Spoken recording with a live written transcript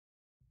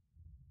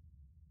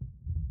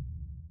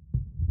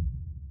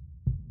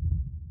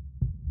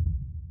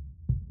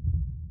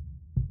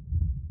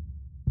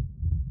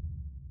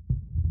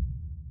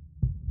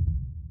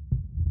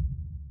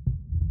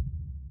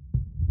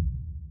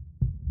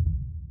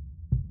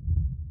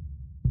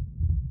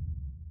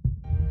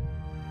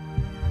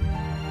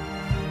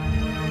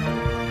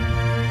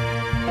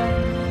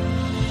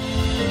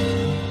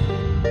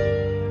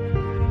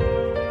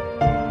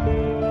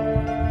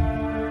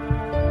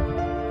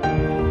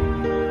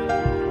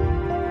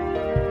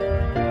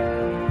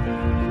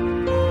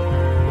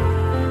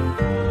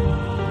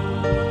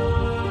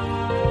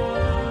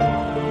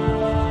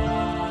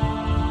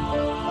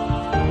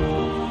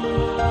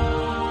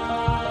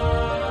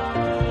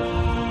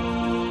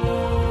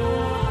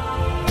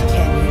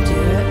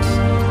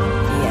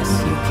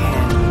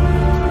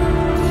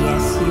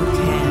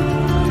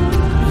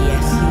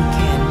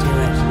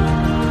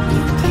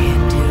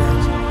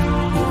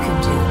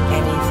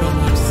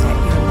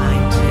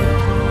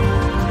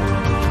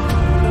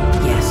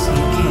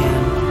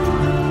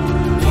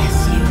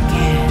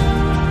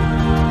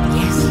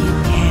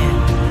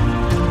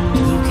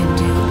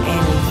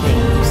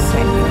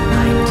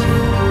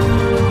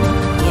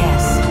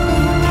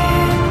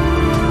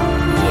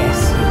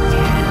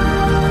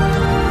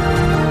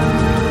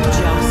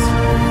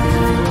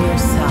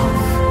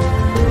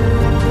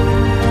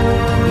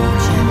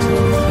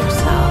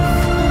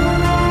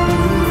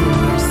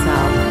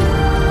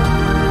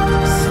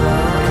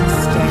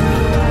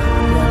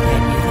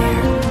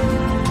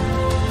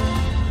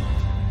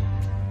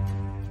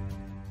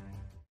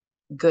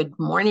Good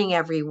morning,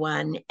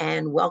 everyone,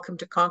 and welcome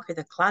to Conquer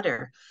the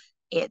Clutter.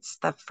 It's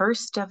the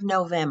 1st of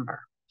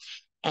November,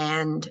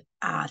 and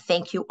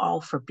thank you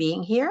all for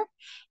being here.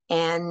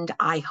 And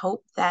I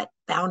hope that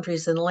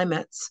boundaries and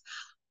limits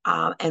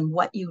and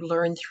what you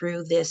learn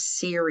through this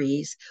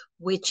series,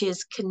 which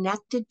is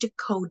connected to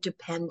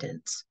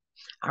codependence.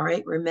 All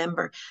right,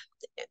 remember,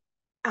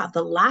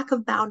 the lack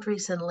of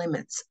boundaries and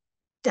limits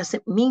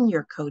doesn't mean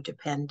you're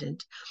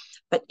codependent.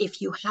 But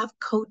if you have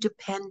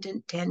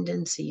codependent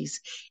tendencies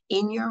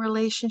in your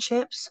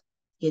relationships,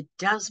 it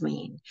does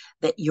mean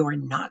that you're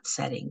not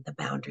setting the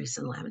boundaries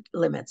and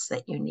limits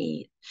that you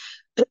need.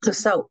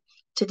 So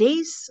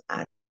today's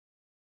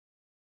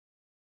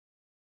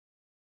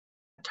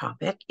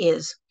topic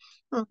is,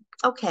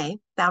 okay,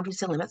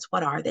 boundaries and limits,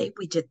 what are they?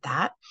 We did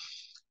that.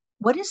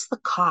 What is the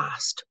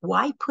cost?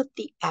 Why put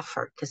the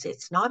effort? Because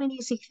it's not an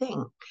easy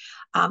thing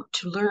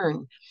to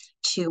learn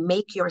to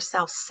make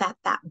yourself set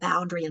that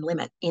boundary and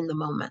limit in the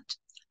moment.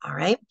 All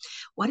right.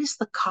 What is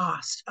the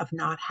cost of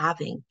not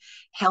having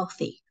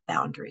healthy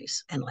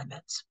boundaries and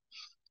limits?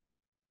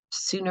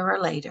 Sooner or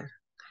later,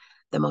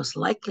 the most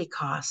likely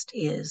cost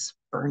is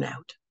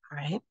burnout. All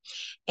right.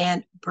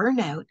 And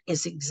burnout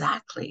is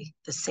exactly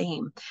the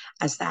same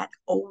as that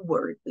O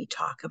word we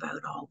talk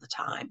about all the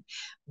time,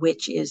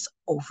 which is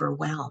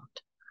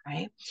overwhelmed.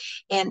 Right.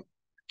 And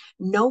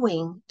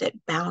knowing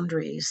that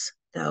boundaries,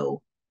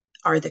 though,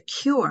 are the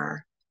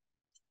cure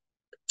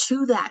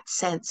to that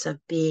sense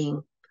of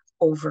being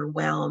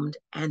overwhelmed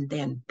and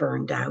then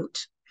burned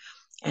out.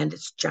 And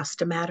it's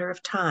just a matter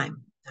of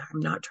time. I'm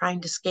not trying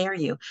to scare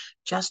you,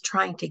 just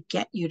trying to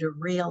get you to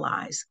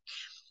realize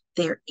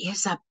there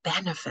is a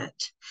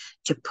benefit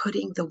to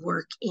putting the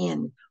work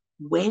in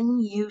when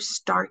you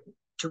start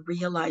to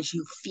realize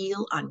you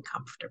feel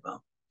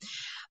uncomfortable.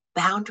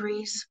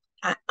 Boundaries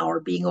or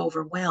being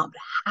overwhelmed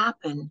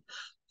happen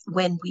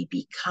when we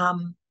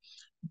become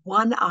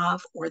one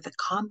of or the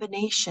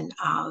combination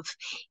of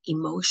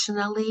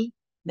emotionally,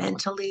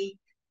 mentally,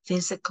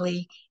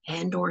 physically,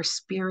 and or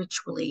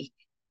spiritually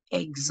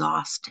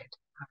exhausted.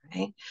 All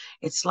right.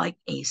 It's like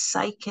a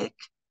psychic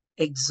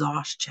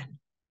exhaustion.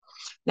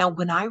 Now,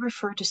 when I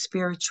refer to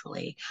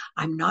spiritually,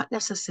 I'm not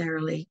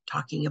necessarily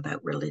talking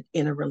about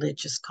in a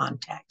religious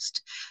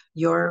context.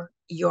 Your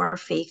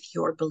faith,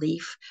 your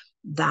belief,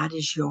 that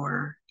is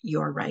your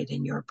right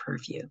and your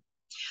purview.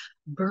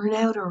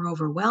 Burnout or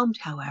overwhelmed,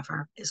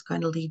 however, is going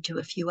to lead to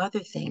a few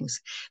other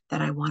things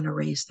that I want to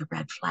raise the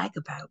red flag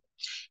about.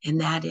 And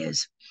that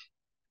is,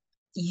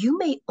 you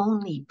may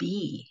only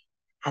be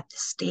at the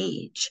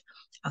stage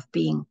of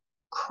being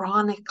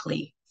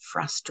chronically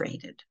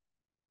frustrated,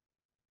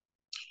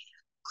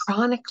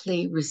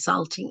 chronically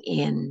resulting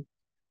in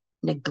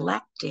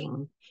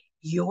neglecting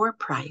your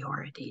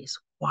priorities.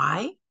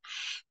 Why?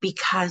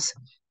 Because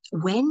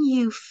when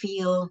you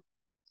feel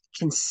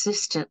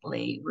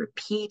consistently,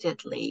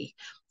 repeatedly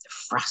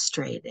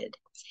frustrated,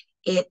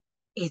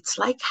 it's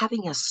like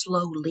having a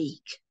slow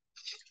leak.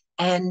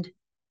 And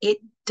it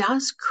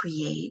does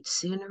create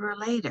sooner or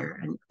later,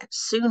 and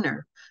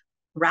sooner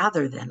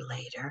rather than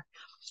later,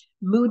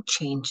 mood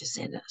changes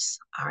in us.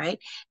 All right.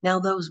 Now,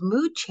 those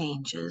mood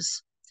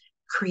changes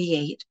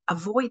create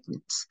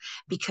avoidance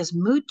because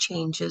mood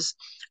changes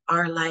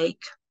are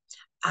like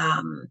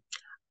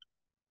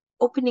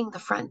opening the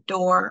front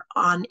door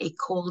on a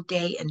cold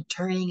day and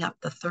turning up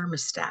the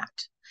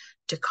thermostat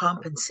to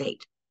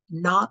compensate.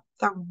 Not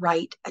the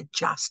right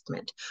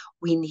adjustment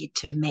we need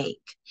to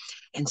make.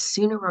 And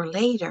sooner or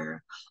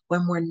later,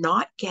 when we're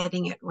not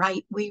getting it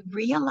right, we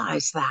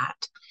realize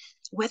that.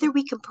 Whether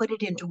we can put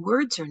it into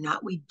words or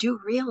not, we do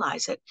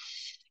realize it.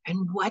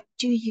 And what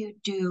do you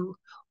do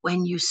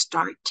when you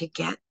start to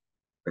get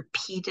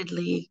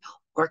repeatedly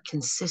or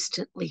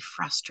consistently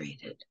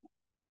frustrated?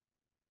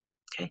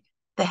 Okay.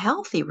 The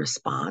healthy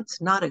response,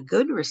 not a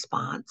good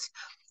response,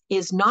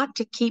 is not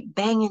to keep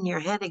banging your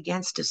head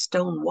against a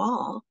stone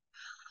wall,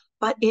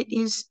 but it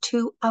is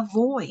to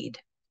avoid.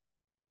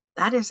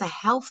 That is a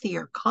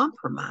healthier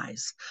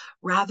compromise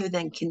rather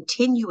than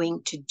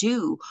continuing to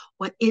do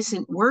what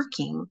isn't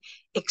working,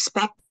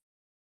 expecting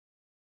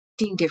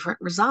different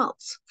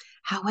results.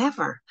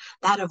 However,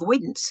 that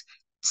avoidance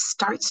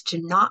starts to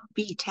not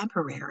be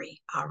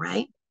temporary, all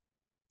right?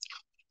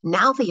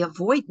 Now the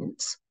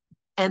avoidance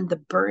and the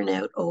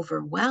burnout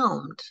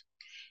overwhelmed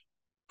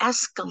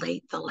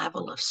escalate the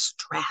level of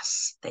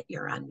stress that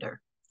you're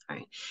under.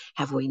 Right?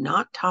 Have we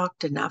not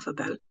talked enough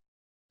about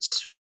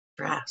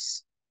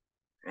stress,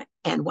 right?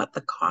 And what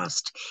the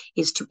cost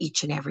is to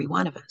each and every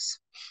one of us?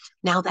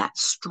 Now that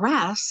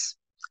stress,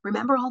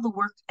 remember all the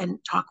work and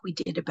talk we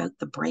did about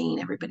the brain.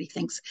 Everybody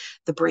thinks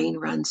the brain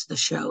runs the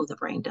show. The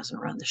brain doesn't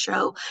run the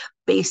show.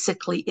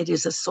 Basically, it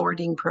is a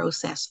sorting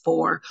process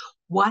for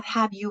what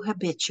have you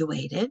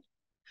habituated?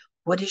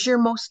 What is your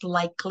most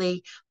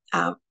likely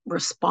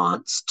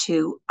response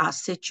to a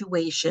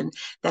situation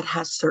that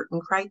has certain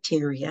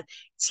criteria?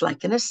 It's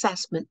like an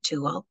assessment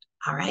tool,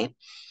 all right?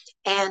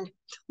 And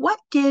what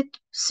did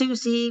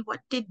Susie, what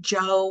did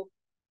Joe,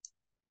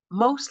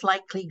 most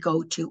likely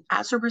go to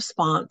as a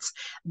response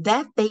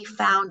that they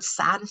found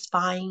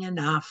satisfying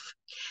enough.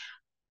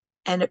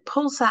 And it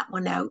pulls that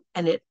one out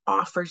and it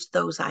offers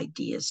those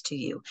ideas to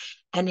you.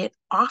 And it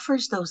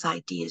offers those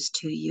ideas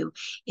to you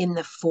in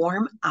the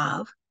form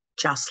of,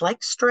 just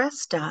like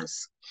stress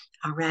does,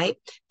 all right,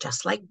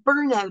 just like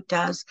burnout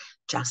does,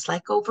 just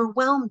like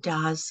overwhelm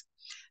does,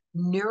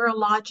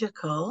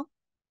 neurological,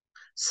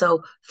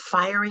 so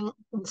firing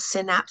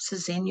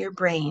synapses in your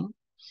brain,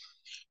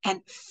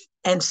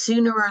 and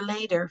sooner or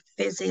later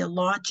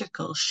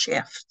physiological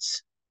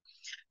shifts.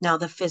 Now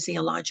the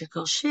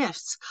physiological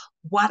shifts,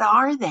 what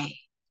are they?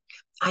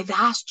 I've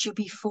asked you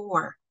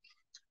before,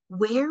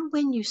 where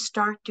when you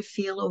start to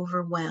feel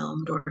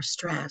overwhelmed or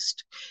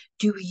stressed,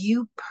 do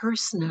you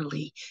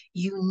personally,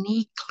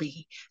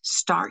 uniquely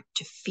start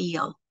to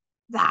feel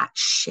that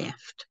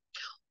shift?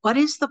 What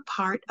is the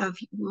part of,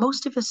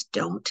 most of us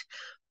don't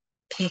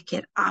pick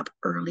it up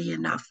early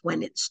enough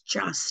when it's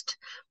just,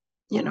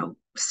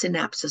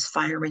 synapses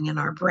firing in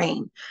our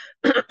brain.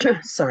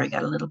 Sorry, I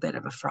got a little bit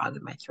of a frog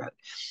in my throat.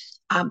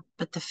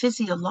 But the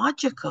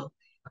physiological,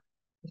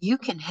 you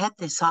can head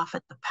this off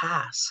at the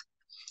pass.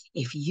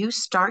 If you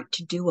start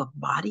to do a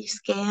body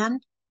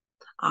scan,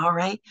 all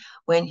right,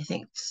 when you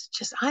think, it's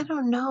just, I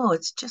don't know,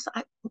 it's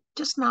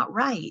just not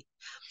right,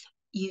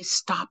 you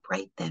stop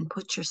right then,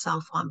 put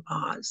yourself on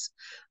pause.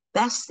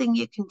 Best thing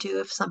you can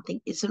do if something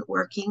isn't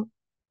working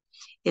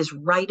is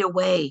right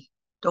away.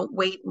 Don't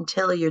wait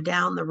until you're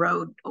down the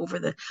road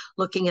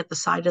looking at the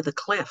side of the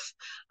cliff.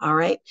 All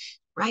right.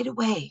 Right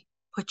away,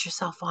 put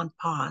yourself on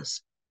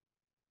pause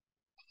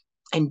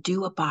and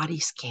do a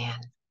body scan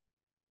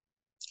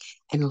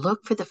and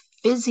look for the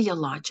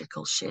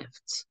physiological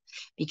shifts,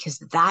 because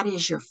that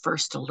is your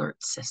first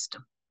alert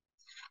system.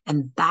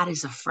 And that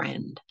is a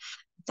friend.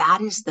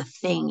 That is the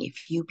thing.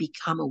 If you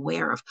become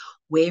aware of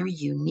where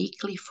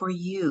uniquely for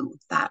you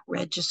that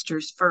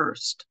registers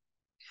first,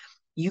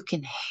 you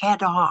can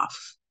head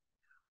off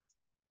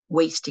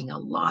wasting a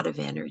lot of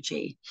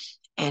energy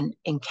and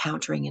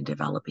encountering and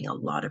developing a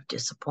lot of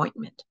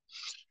disappointment.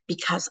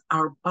 Because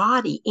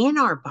in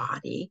our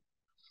body,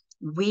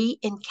 we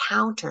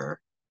encounter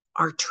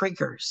our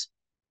triggers.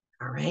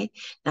 All right.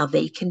 Now,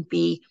 they can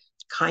be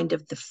kind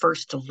of the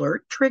first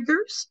alert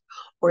triggers,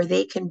 or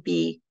they can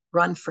be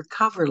run for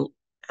cover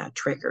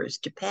triggers,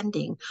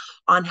 depending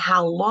on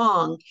how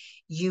long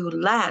you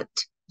let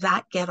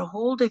that get a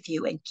hold of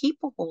you and keep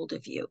a hold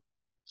of you.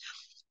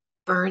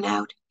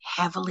 Burnout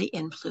heavily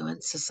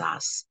influences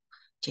us.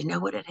 Do you know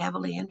what it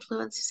heavily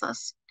influences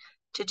us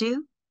to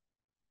do?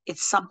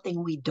 It's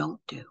something we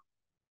don't do.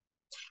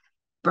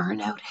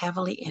 Burnout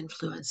heavily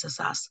influences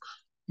us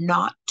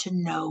not to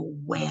know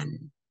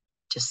when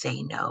to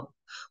say no.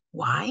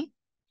 Why?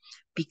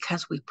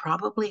 Because we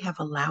probably have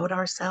allowed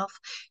ourselves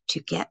to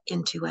get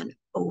into an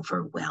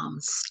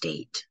overwhelmed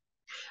state.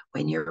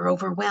 When you're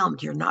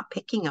overwhelmed, you're not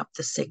picking up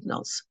the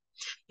signals.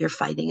 You're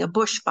fighting a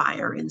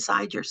bushfire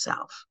inside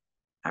yourself.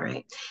 All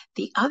right.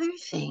 The other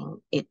thing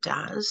it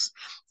does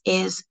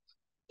is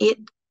it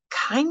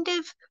kind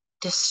of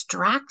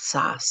distracts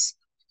us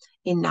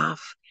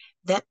enough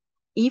that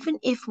even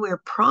if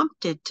we're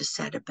prompted to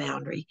set a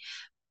boundary,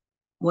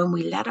 when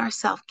we let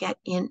ourselves get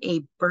in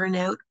a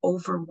burnout,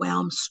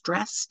 overwhelmed,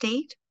 stress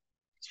state,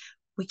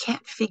 we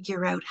can't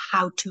figure out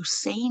how to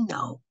say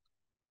no.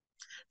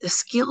 The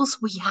skills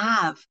we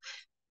have,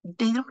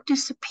 they don't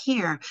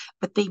disappear,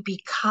 but they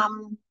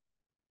become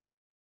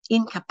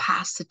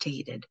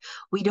incapacitated.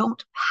 We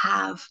don't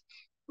have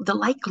the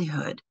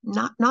likelihood,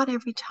 not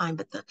every time,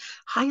 but the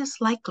highest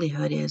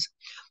likelihood is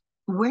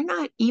we're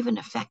not even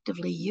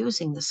effectively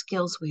using the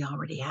skills we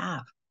already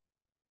have.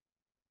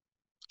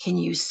 Can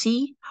you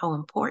see how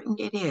important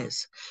it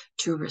is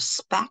to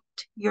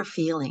respect your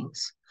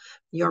feelings,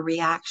 your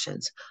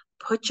reactions?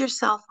 Put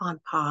yourself on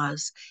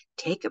pause,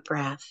 take a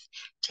breath,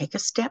 take a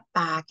step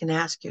back and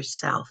ask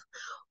yourself,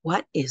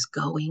 what is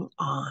going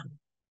on?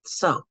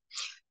 So,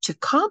 to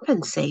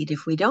compensate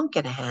if we don't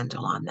get a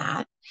handle on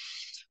that,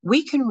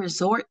 we can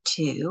resort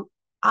to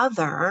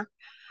other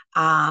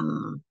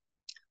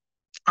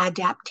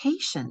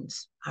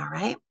adaptations, all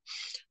right?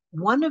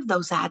 One of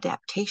those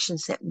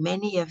adaptations that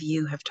many of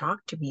you have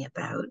talked to me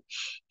about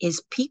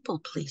is people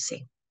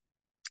pleasing.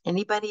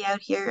 Anybody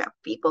out here a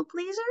people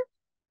pleaser?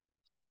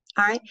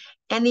 All right.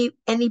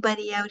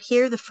 Anybody out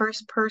here the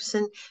first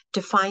person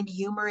to find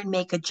humor and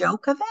make a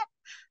joke of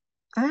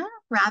it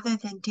rather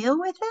than deal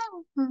with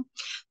it?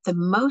 The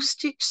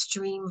most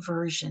extreme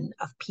version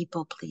of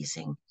people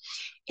pleasing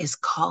is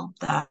called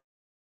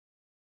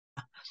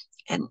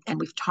and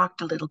we've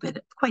talked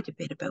quite a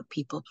bit about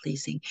people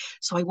pleasing.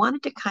 So I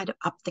wanted to kind of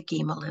up the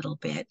game a little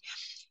bit.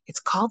 It's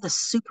called the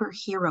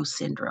superhero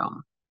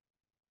syndrome.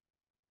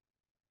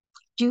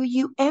 Do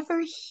you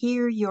ever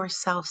hear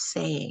yourself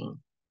saying,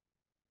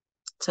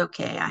 it's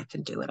okay, I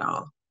can do it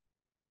all?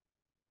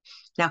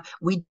 Now,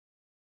 we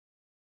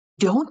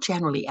don't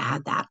generally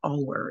add that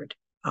all word,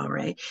 all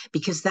right?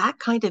 Because that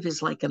kind of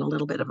is like a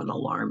little bit of an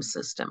alarm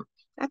system.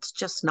 That's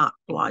just not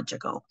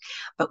logical.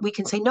 But we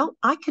can say, no,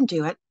 I can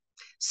do it.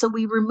 So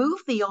we remove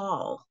the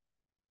all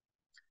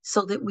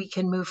so that we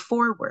can move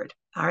forward.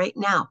 All right.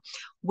 Now,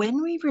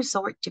 when we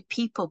resort to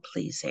people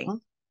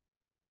pleasing,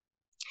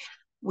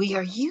 we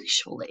are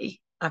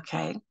usually,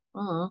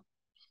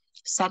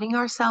 setting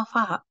ourselves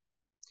up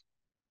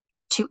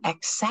to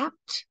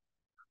accept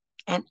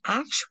and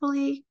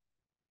actually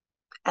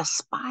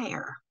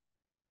aspire.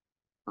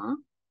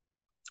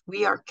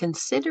 We are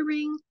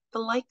considering the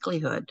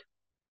likelihood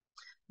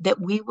that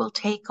we will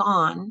take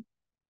on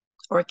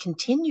or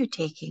continue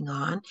taking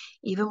on,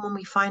 even when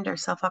we find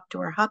ourselves up to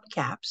our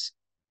hubcaps,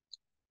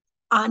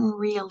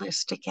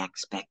 unrealistic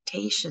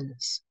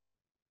expectations.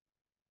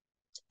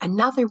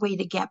 Another way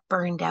to get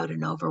burned out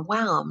and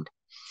overwhelmed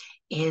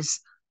is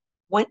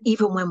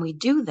even when we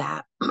do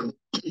that,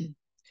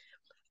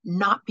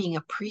 not being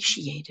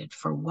appreciated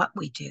for what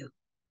we do,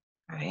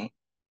 right?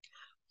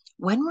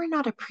 When we're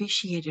not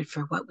appreciated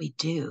for what we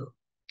do,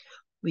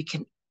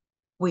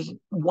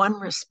 one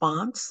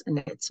response, and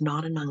it's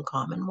not an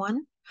uncommon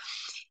one,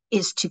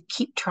 is to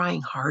keep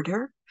trying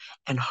harder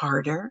and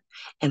harder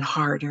and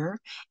harder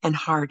and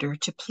harder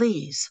to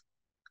please,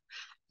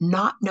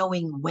 not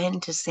knowing when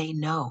to say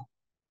no.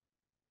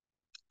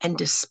 And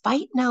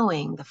despite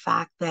knowing the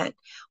fact that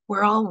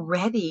we're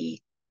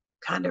already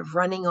kind of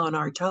running on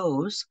our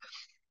toes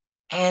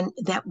and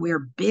that we're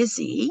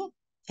busy,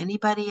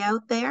 anybody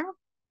out there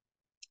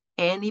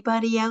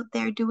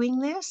doing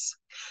this?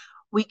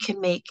 We can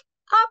make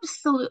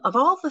of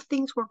all the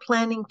things we're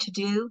planning to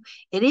do,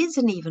 it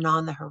isn't even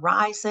on the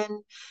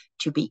horizon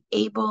to be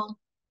able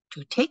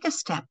to take a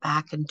step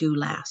back and do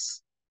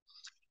less.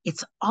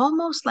 It's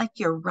almost like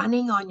you're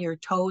running on your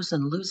toes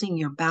and losing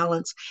your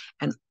balance,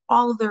 and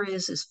all there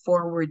is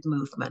forward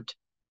movement.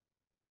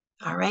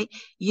 All right?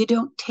 You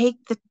don't take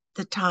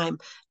the time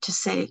to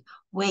say,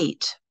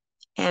 wait,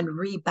 and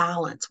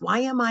rebalance. Why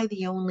am I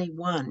the only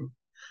one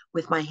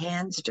with my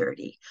hands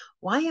dirty?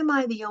 Why am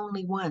I the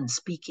only one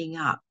speaking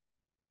up?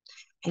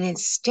 And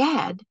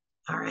instead,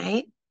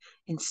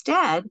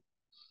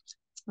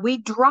 we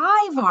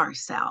drive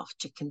ourselves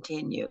to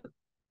continue.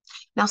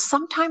 Now,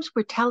 sometimes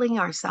we're telling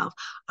ourselves,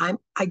 I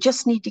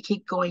just need to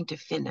keep going to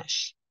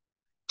finish,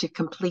 to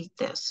complete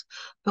this.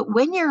 But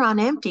when you're on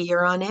empty,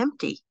 you're on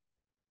empty.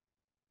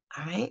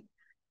 All right?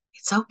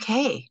 It's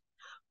okay.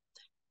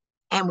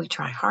 And we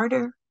try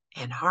harder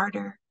and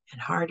harder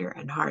and harder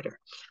and harder,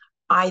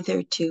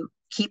 either to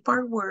keep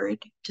our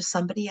word to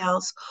somebody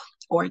else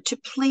or to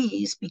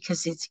please,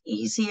 because it's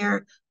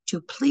easier to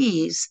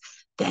please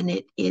than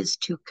it is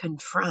to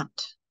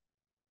confront.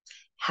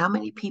 How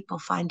many people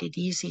find it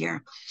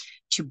easier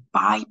to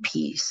buy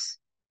peace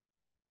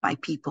by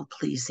people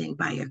pleasing,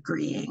 by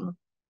agreeing,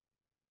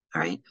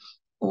 all right?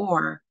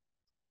 Or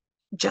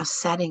just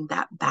setting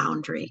that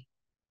boundary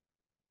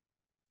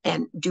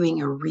and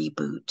doing a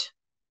reboot,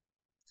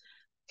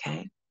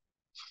 okay?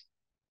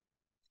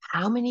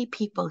 How many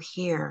people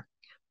here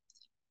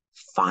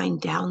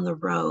find down the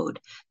road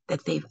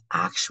that they've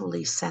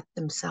actually set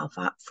themselves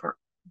up for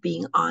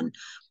being on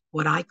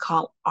what I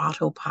call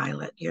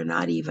autopilot? You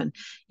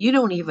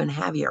don't even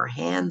have your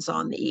hands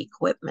on the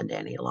equipment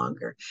any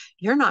longer.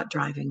 You're not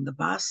driving the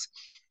bus.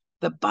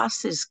 The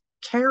bus is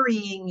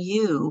carrying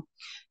you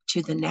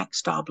to the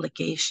next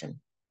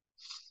obligation.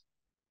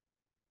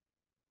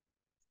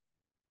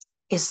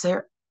 Is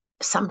there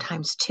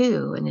sometimes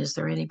too, and is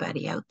there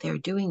anybody out there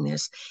doing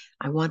this?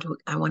 I want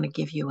to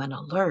give you an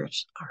alert,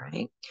 all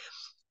right?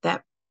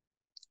 That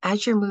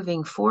as you're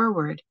moving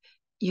forward,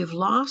 you've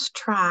lost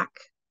track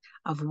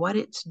of what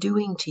it's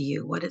doing to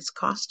you, what it's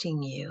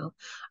costing you,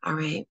 all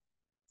right?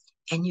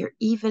 And you're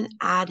even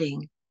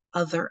adding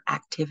other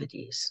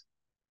activities.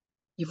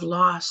 You've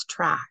lost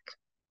track,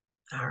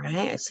 all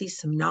right? I see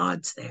some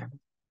nods there.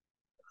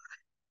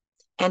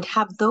 And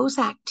have those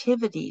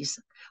activities,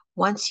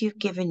 once you've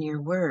given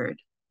your word,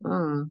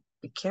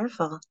 be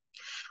careful,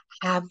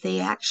 have they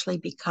actually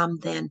become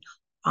then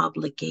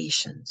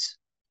obligations?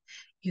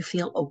 You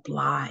feel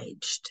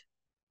obliged,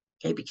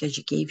 okay, because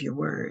you gave your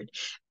word,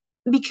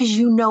 because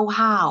you know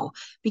how,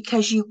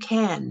 because you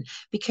can,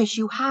 because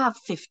you have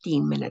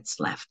 15 minutes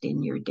left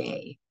in your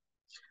day.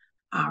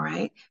 All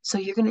right. So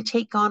you're going to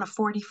take on a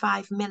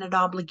 45-minute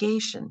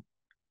obligation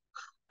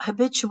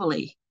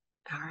habitually.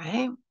 All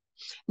right.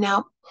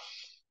 Now,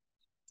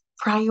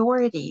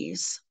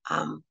 priorities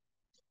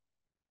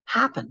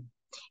happen,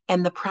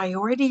 and the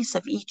priorities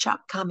of each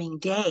upcoming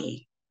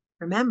day,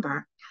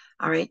 remember,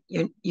 all right,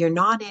 you're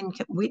not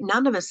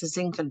none of us is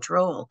in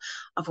control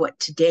of what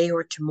today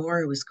or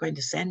tomorrow is going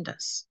to send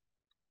us.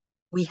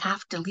 We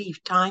have to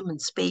leave time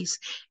and space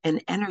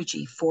and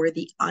energy for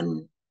the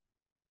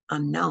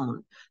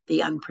unknown, the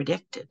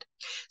unpredicted.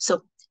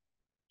 So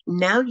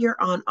now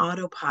you're on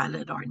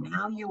autopilot, or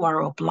now you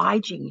are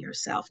obliging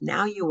yourself.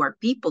 Now you are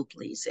people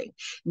pleasing.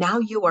 Now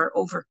you are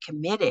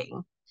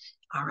overcommitting.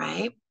 All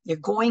right. You're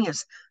going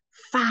as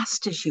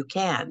fast as you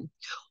can.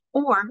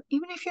 Or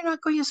even if you're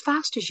not going as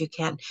fast as you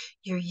can,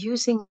 you're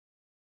using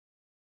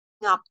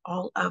up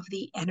all of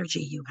the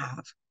energy you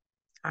have.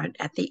 All right?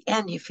 At the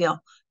end, you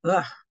feel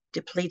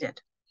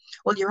depleted.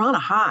 Well, you're on a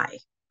high,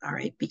 all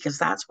right, because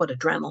that's what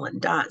adrenaline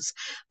does.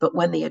 But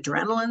when the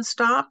adrenaline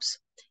stops,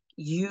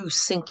 you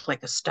sink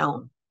like a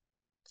stone.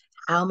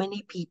 How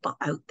many people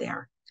out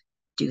there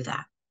do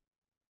that?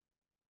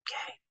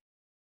 Okay.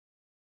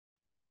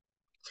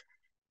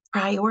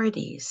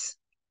 Priorities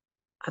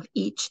of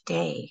each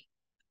day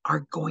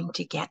are going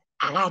to get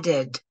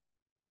added.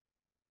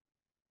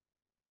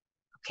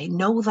 Okay,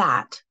 know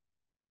that.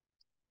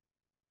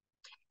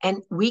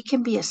 And we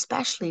can be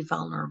especially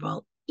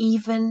vulnerable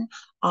even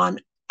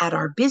at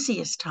our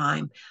busiest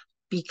time,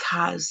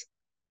 because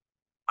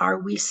are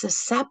we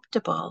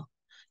susceptible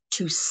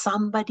to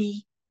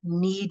somebody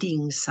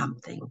needing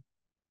something?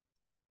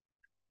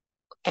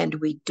 And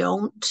we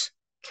don't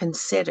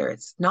consider,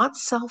 it's not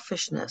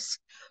selfishness,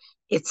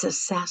 it's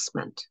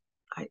assessment.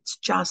 It's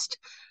just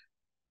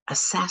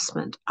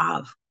assessment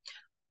of,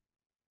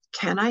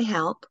 can I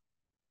help?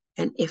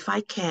 And if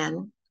I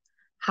can,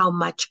 how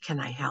much can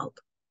I help?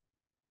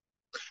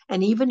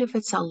 And even if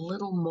it's a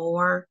little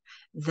more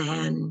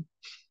than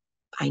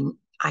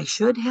I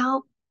should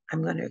help,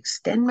 I'm going to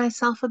extend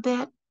myself a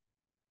bit.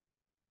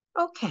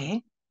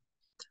 Okay.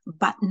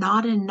 But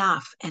not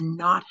enough and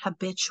not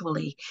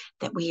habitually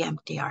that we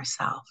empty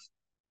ourselves.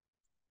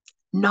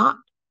 Not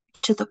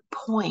to the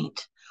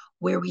point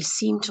where we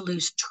seem to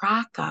lose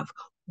track of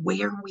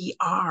where we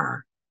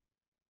are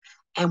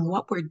and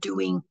what we're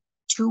doing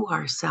to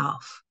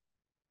ourselves.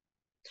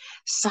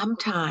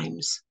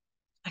 Sometimes,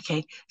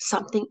 okay,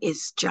 something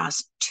is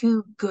just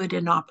too good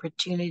an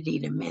opportunity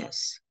to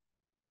miss.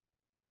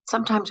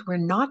 Sometimes we're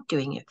not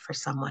doing it for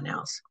someone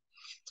else.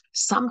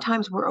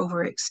 Sometimes we're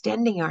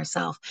overextending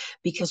ourselves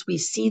because we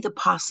see the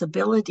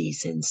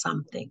possibilities in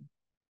something.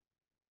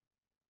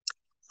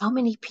 How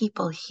many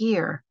people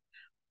here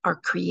are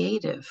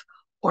creative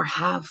or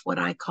have what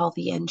I call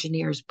the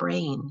engineer's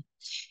brain?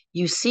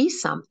 You see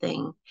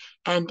something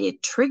and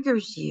it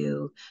triggers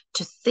you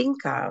to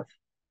think of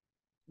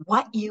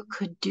what you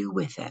could do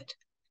with it,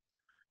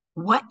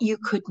 what you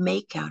could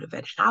make out of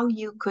it, how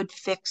you could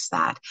fix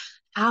that,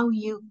 how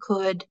you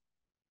could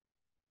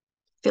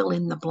fill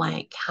in the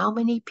blank. How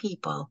many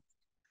people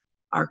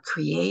are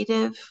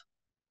creative,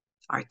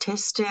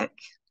 artistic,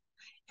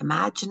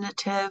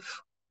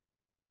 imaginative?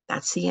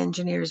 That's the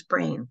engineer's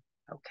brain.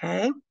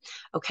 Okay.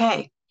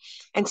 Okay.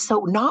 And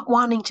so not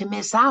wanting to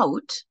miss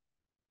out,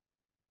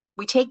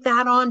 we take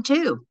that on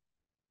too.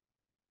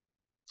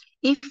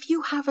 If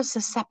you have a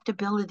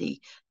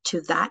susceptibility to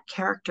that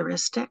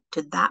characteristic,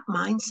 to that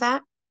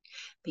mindset,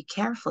 be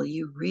careful.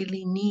 You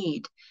really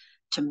need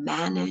to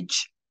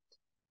manage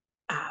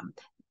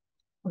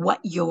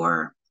what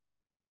your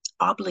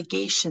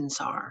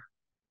obligations are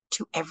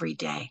to every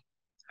day.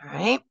 All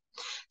right.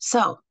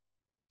 So,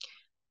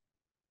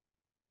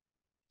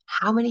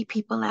 how many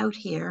people out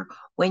here,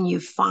 when you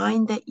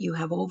find that you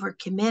have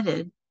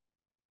overcommitted,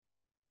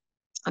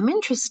 I'm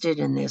interested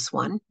in this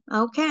one.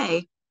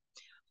 Okay.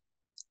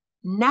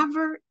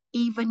 Never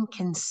even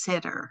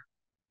consider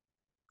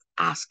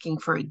asking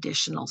for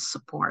additional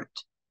support.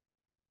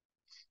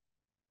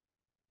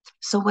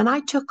 So when I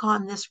took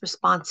on this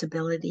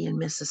responsibility in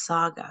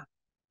Mississauga,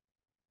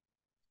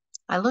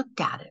 I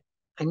looked at it.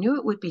 I knew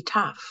it would be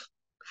tough.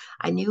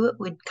 I knew it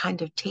would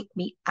kind of take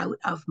me out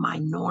of my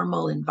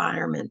normal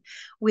environment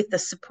with the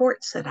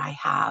supports that I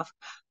have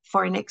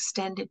for an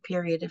extended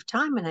period of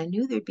time. And I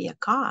knew there'd be a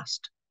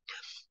cost.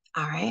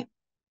 All right.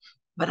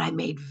 But I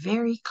made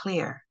very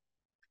clear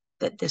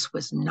that this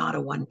was not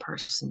a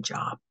one-person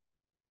job.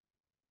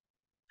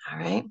 All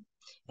right.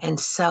 And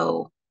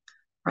so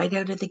right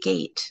out of the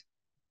gate,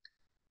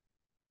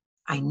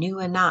 I knew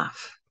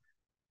enough,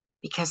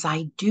 because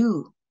I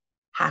do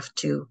have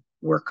to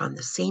work on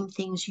the same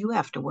things you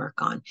have to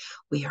work on.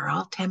 We are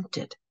all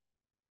tempted.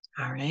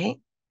 All right.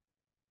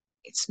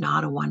 It's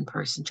not a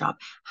one-person job.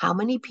 How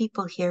many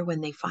people here,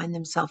 when they find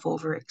themselves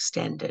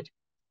overextended,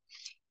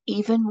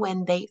 even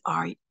when they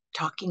are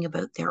talking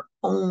about their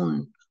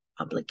own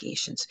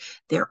obligations,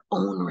 their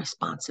own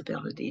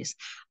responsibilities,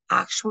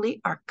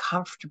 actually are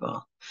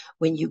comfortable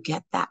when you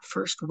get that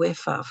first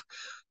whiff of,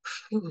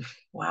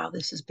 wow,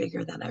 this is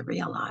bigger than I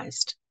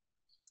realized.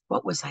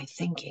 What was I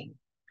thinking?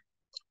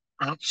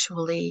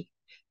 Actually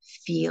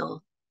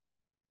feel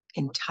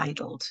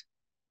entitled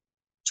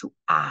to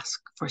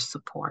ask for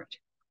support.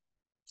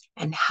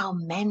 And how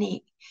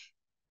many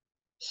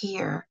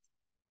here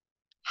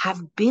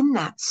have been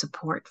that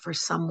support for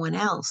someone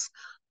else,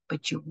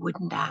 but you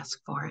wouldn't ask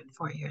for it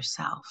for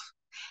yourself?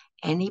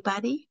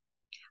 Anybody?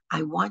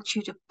 I want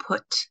you to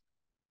put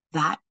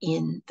that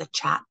in the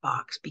chat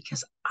box,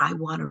 because I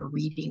want a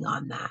reading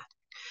on that.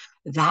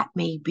 That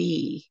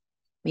maybe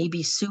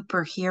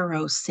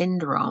superhero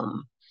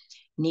syndrome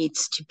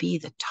needs to be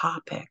the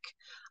topic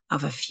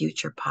of a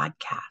future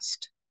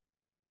podcast.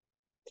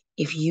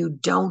 If you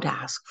don't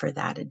ask for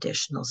that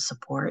additional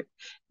support,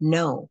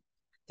 no,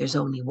 there's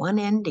only one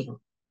ending,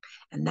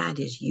 and that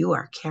is you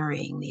are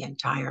carrying the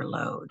entire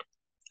load.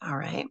 All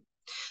right.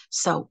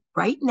 So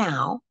right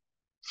now,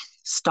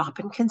 stop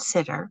and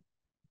consider,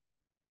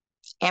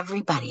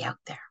 everybody out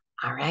there.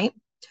 All right.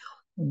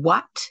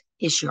 What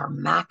is your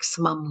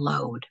maximum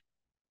load?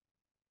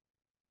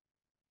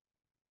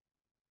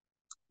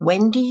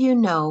 When do you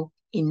know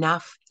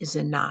enough is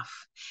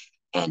enough?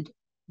 And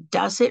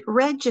does it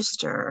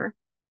register?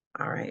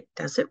 All right,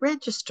 does it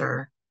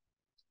register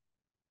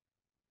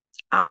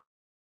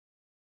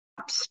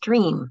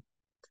upstream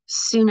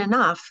soon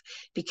enough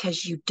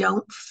because you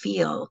don't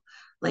feel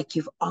like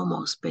you've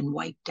almost been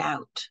wiped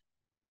out?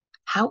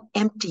 How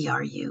empty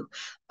are you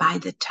by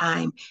the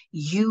time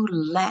you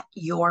let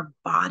your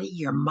body,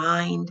 your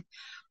mind,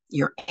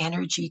 your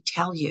energy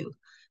tell you,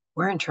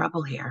 we're in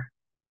trouble here?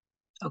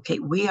 Okay,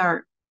 we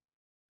are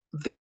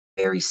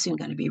very soon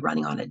going to be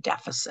running on a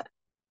deficit.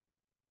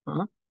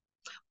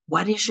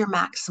 What is your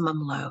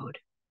maximum load?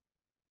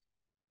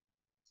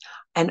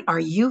 And are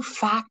you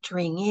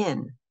factoring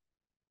in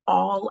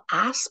all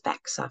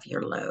aspects of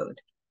your load?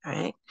 All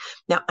right.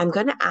 Now, I'm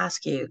going to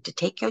ask you to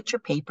take out your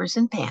papers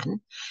and pen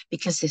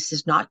because this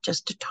is not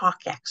just a talk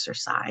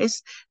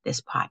exercise,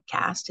 this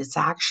podcast. It's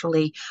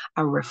actually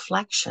a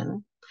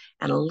reflection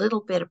and a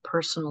little bit of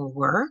personal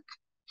work.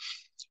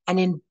 And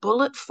in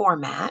bullet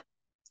format,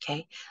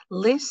 okay,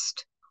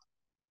 list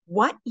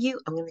what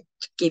I'm going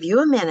to give you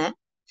a minute.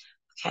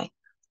 Okay.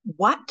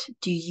 What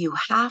do you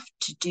have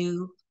to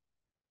do?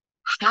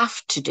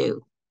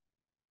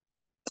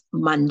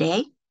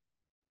 Monday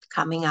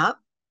coming up,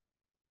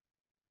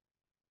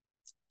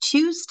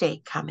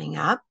 Tuesday coming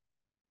up,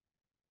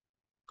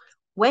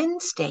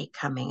 Wednesday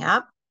coming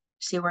up.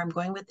 See where I'm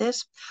going with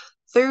this?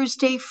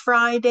 Thursday,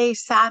 Friday,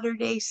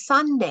 Saturday,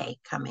 Sunday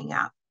coming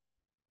up.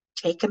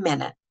 Take a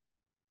minute.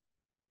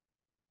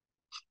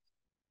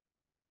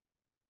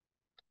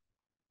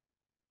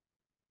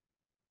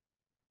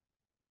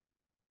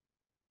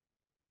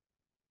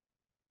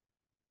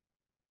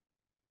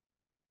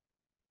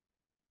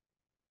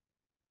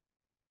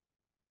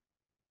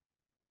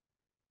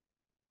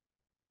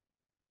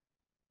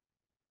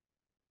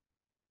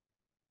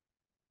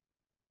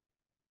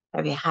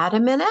 Have you had a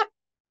minute?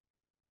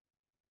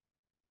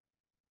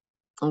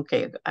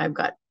 Okay, I've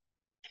got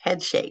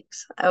head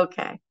shakes.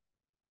 Okay.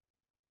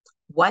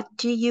 What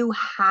do you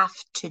have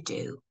to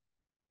do?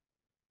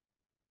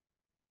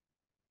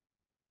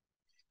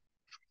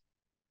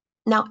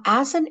 Now,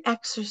 as an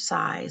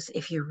exercise,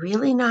 if you're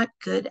really not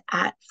good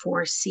at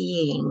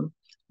foreseeing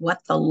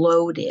what the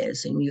load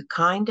is and you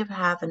kind of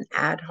have an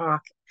ad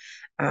hoc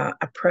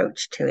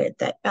approach to it,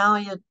 that, oh,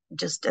 you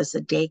just as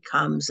the day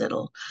comes,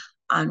 it'll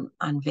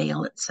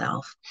unveil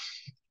itself.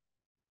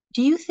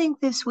 Do you think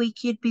this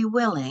week you'd be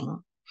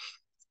willing,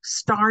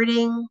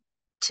 starting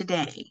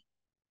today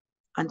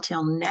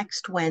until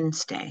next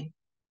Wednesday?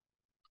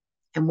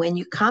 And when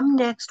you come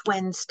next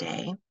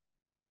Wednesday,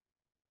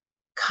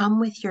 come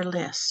with your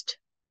list.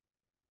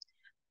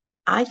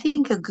 I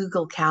think a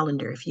Google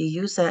Calendar, if you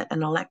use an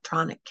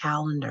electronic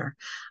calendar,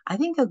 I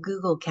think a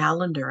Google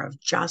Calendar of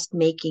just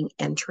making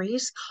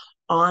entries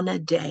on a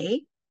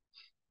day,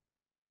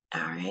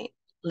 all right,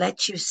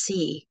 let you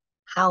see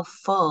how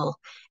full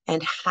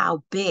and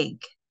how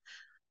big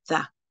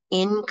the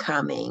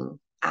incoming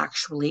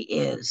actually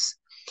is.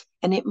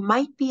 And it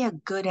might be a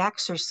good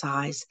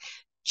exercise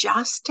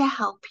just to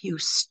help you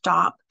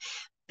stop,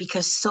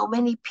 because so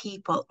many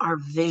people are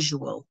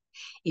visual.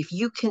 If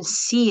you can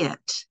see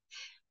it,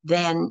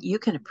 then you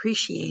can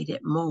appreciate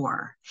it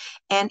more.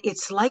 And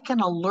it's like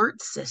an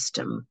alert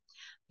system.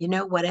 You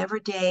know, whatever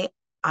day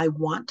I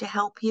want to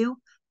help you,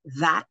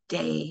 that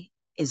day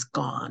is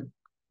gone.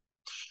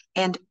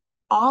 And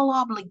all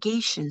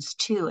obligations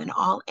too, and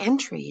all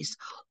entries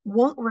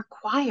won't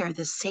require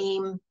the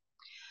same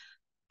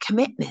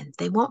commitment.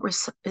 They won't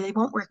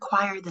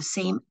require the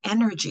same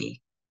energy.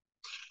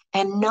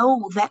 And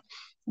know that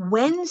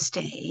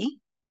Wednesday,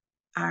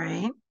 all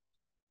right,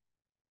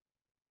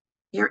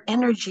 your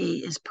energy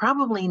is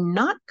probably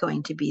not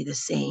going to be the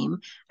same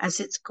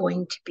as it's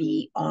going to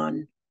be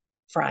on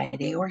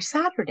Friday or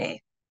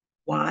Saturday.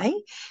 Why?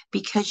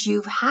 Because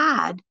you've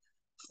had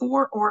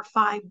 4 or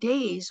 5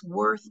 days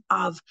worth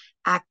of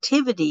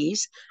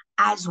activities,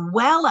 as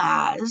well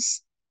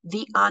as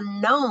the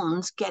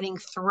unknowns getting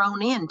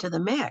thrown into the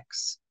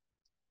mix.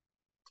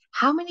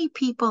 How many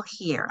people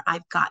here?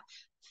 I've got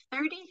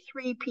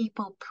 33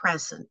 people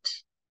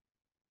present.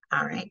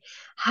 All right.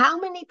 How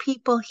many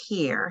people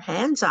here,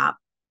 hands up,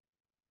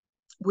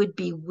 would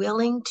be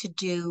willing to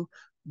do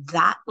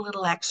that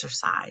little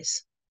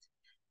exercise,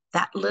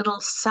 that little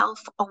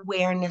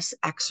self-awareness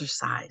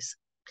exercise?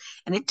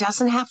 And it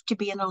doesn't have to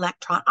be an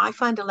electron. I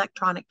find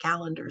electronic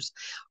calendars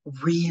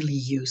really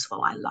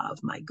useful. I love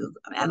my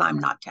Google, and I'm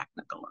not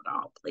technical at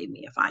all. Believe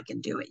me, if I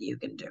can do it, you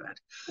can do it.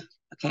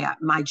 Okay,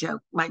 my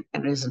joke, and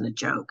it isn't a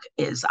joke,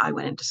 is I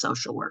went into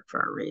social work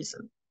for a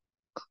reason.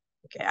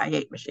 Okay, I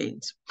hate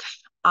machines.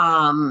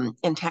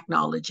 And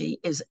technology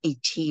is a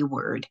T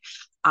word.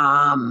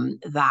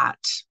 That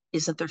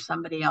isn't there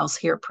somebody else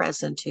here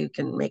present who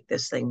can make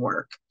this thing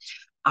work?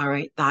 All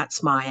right,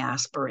 that's my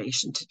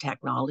aspiration to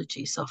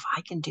technology. So if I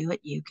can do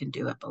it, you can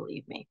do it,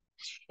 believe me.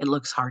 It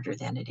looks harder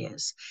than it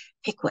is.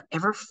 Pick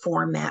whatever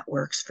format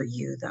works for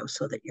you, though,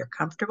 so that you're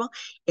comfortable,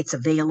 it's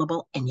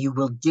available, and you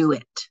will do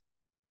it.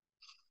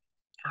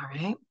 All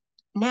right.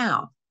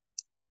 Now,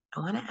 I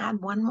want to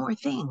add one more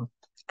thing,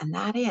 and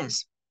that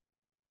is,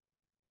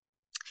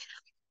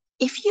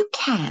 if you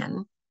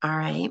can, all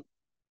right,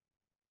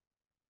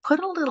 put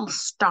a little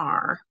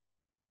star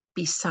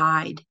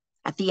beside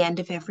at the end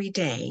of every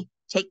day.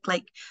 Take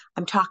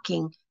I'm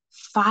talking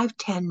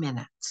 5-10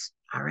 minutes.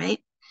 All right.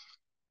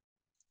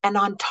 And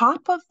on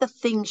top of the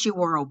things you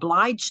were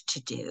obliged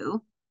to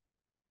do,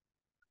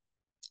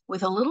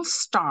 with a little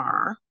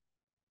star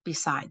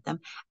beside them,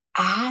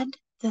 add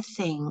the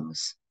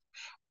things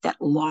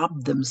that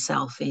lob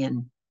themselves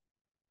in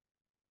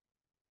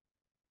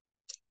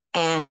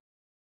and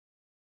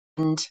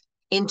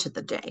into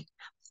the day.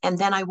 And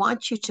then I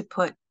want you to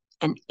put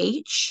an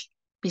H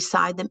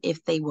beside them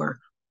if they were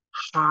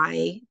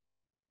high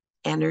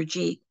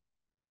energy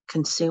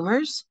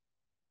consumers,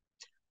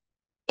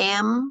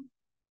 M,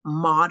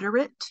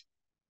 moderate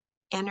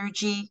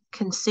energy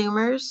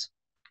consumers,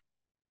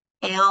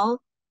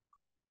 L,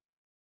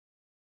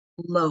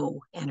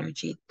 low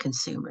energy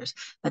consumers,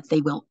 but they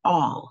will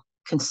all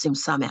consume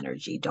some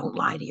energy. Don't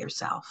lie to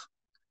yourself.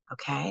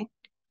 Okay.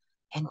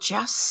 And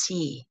just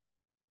see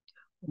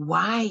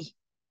why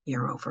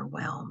you're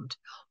overwhelmed,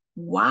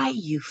 why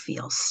you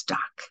feel stuck.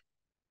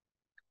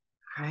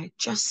 All right.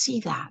 Just see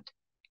that.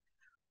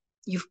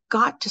 You've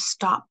got to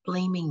stop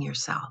blaming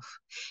yourself.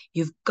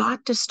 You've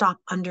got to stop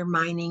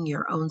undermining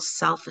your own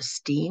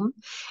self-esteem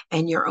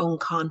and your own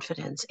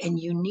confidence. And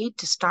you need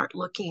to start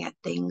looking at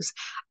things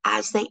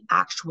as they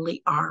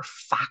actually are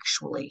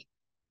factually.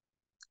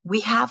 We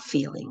have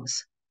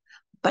feelings,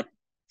 but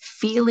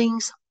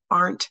feelings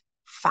aren't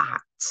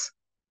facts.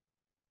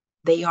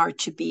 They are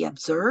to be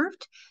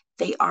observed.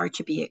 They are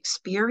to be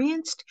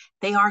experienced.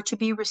 They are to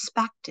be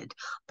respected,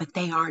 but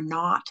they are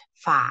not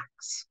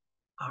facts.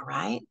 All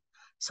right?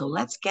 So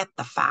let's get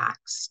the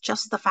facts.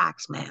 Just the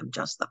facts, ma'am.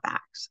 Just the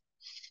facts.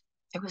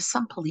 There was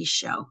some police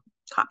show,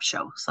 cop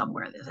show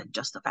somewhere that said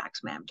just the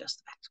facts, ma'am. Just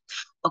the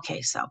facts.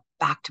 Okay, so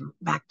back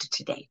to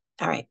today.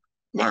 All right.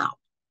 Now,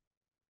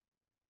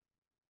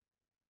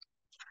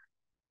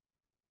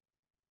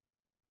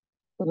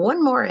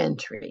 one more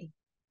entry.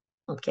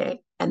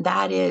 Okay. And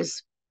that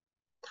is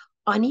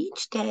on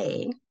each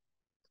day,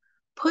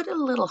 put a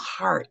little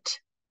heart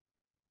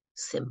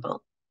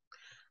symbol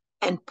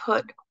and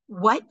put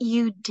what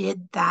you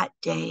did that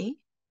day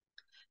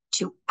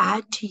to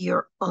add to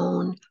your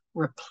own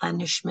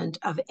replenishment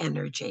of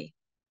energy.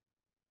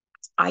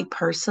 I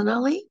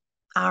personally,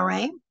 all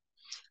right,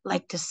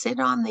 like to sit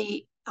on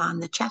the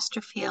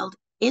Chesterfield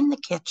in the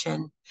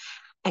kitchen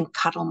and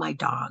cuddle my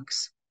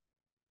dogs.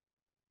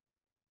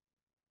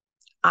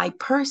 I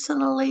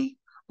personally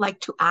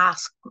like to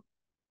ask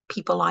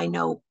people I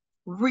know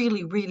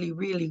really, really,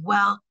 really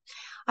well,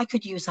 I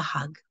could use a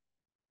hug.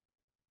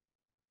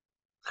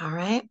 All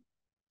right.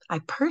 I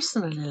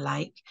personally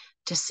like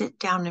to sit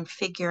down and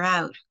figure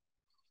out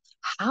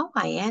how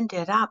I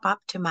ended up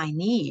to my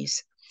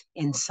knees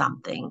in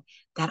something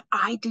that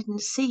I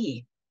didn't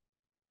see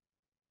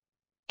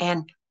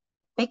and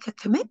make a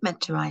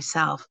commitment to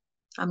myself.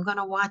 I'm going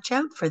to watch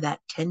out for that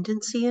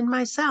tendency in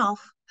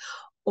myself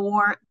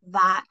or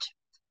that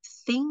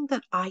thing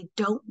that I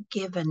don't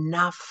give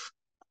enough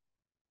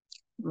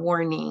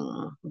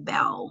warning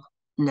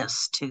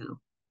bellness to.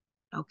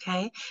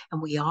 Okay.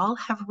 And we all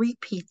have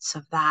repeats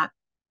of that.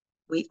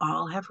 We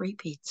all have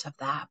repeats of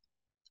that.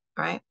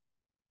 Right.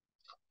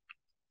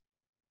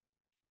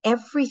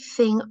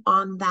 Everything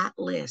on that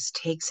list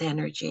takes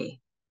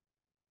energy.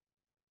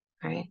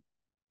 Right.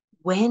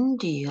 When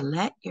do you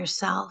let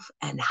yourself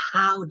and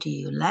how do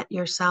you let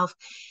yourself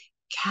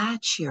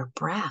catch your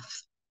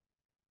breath?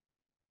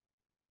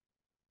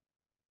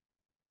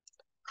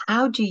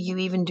 How do you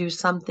even do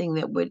something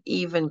that would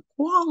even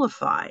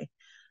qualify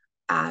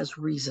as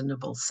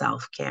reasonable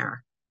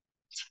self-care?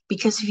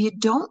 Because if you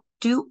don't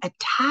do a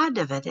tad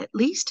of it, at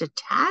least a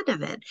tad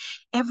of it,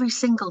 every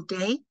single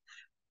day,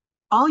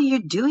 all you're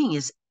doing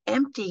is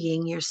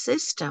emptying your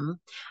system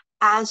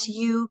as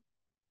you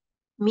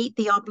meet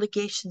the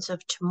obligations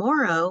of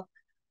tomorrow,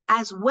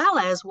 as well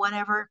as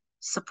whatever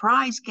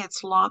surprise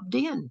gets lobbed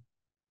in.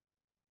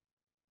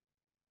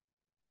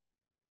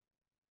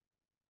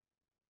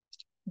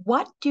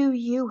 What do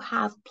you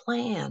have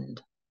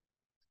planned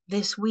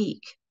this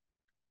week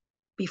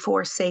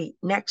before, say,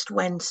 next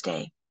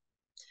Wednesday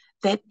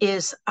that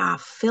is a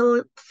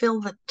fill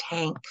the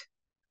tank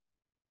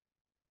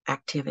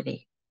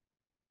activity?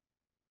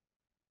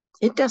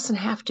 It doesn't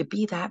have to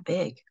be that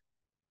big.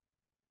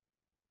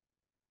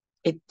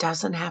 It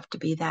doesn't have to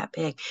be that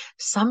big.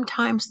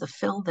 Sometimes the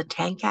fill the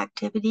tank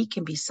activity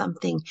can be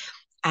something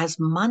as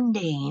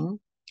mundane,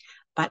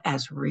 but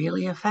as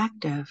really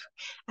effective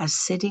as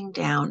sitting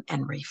down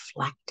and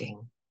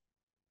reflecting.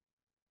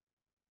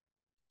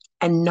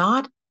 And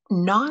not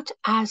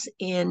as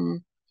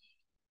in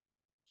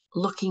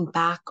looking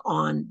back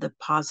on the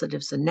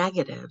positives and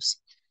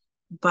negatives,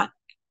 but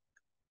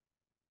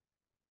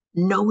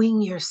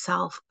knowing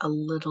yourself a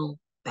little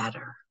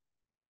better.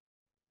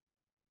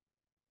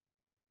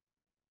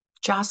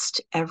 Just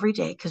every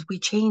day, because we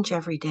change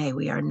every day.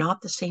 We are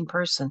not the same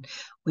person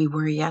we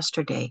were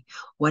yesterday.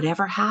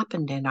 Whatever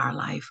happened in our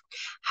life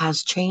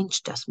has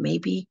changed us.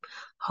 Maybe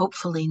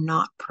hopefully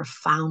not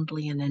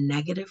profoundly in a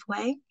negative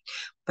way,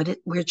 but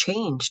we're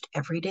changed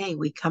every day.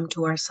 We come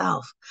to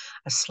ourselves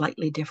a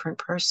slightly different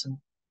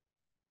person.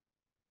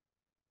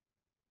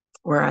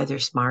 We're either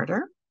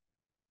smarter,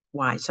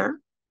 wiser,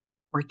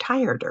 or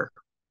tireder.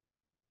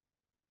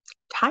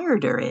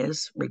 Tireder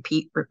is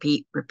repeat,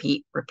 repeat,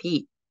 repeat,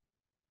 repeat.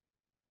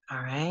 All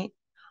right.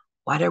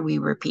 What are we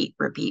repeating?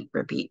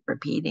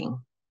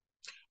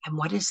 And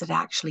what is it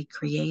actually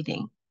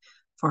creating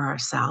for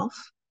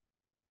ourselves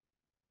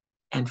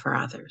and for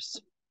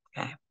others?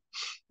 Okay.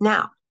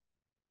 Now,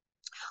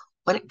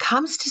 when it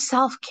comes to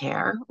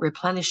self-care,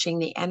 replenishing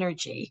the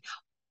energy,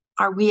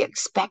 are we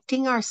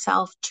expecting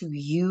ourselves to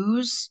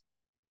use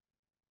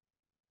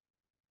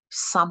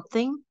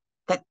something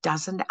that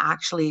doesn't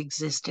actually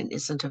exist and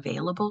isn't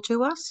available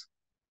to us?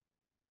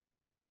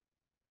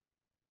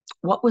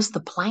 What was the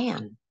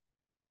plan?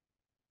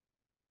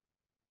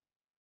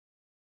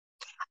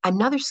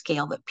 Another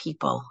scale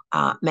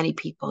that many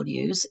people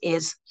use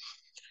is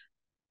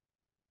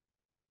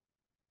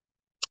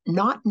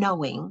not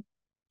knowing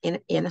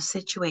in a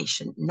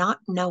situation, not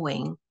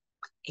knowing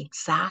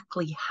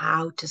exactly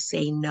how to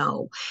say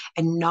no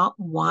and not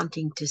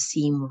wanting to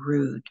seem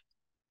rude.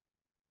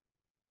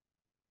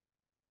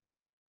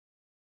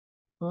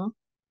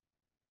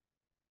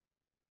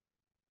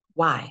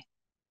 Why?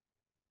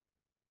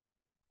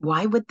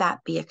 Why would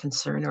that be a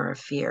concern or a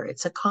fear?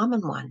 It's a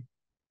common one.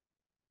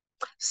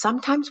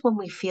 Sometimes when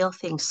we feel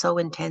things so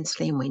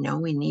intensely and we know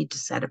we need to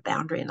set a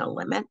boundary and a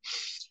limit,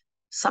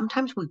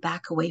 sometimes we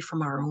back away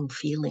from our own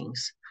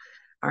feelings,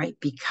 all right,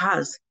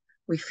 because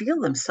we feel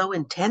them so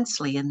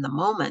intensely in the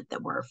moment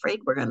that we're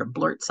afraid we're going to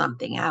blurt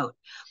something out,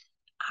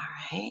 all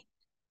right,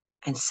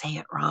 and say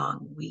it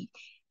wrong. We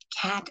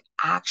can't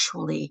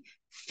actually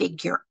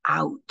figure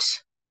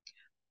out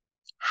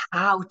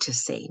how to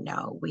say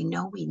no. We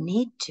know we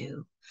need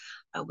to,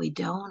 but we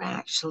don't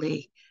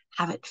actually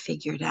have it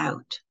figured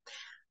out.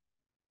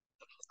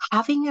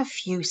 Having a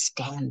few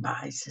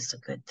standbys is a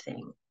good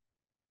thing.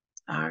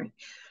 All right.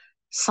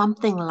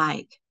 Something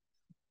like,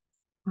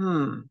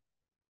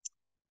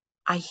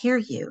 I hear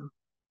you.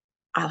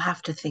 I'll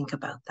have to think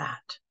about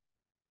that.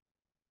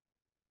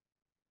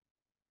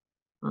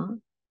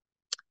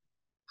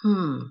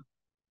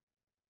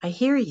 I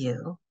hear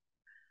you.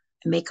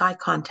 Make eye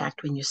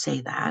contact when you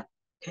say that.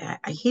 Okay,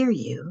 I hear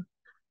you.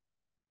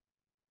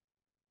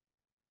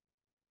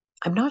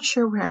 I'm not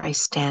sure where I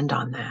stand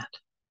on that.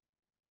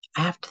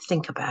 I have to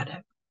think about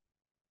it.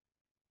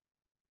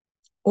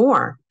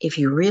 Or if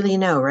you really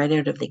know right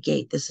out of the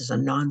gate, this is a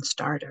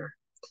non-starter.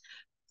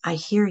 I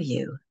hear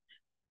you,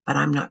 but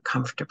I'm not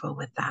comfortable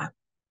with that.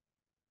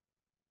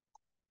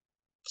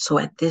 So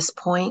at this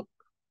point,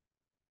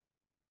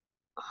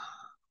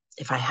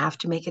 if I have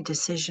to make a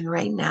decision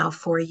right now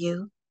for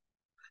you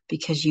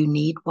because you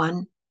need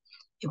one,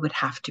 it would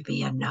have to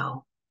be a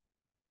no.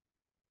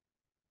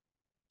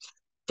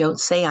 Don't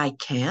say I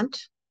can't,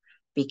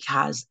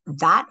 because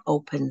that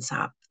opens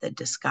up the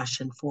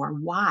discussion for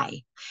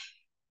why.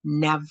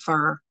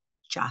 Never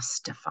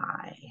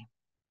justify.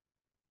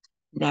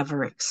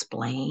 Never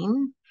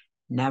explain.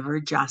 Never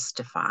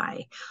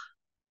justify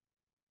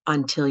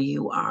until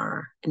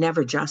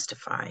never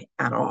justify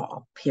at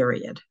all,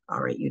 period. All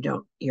right.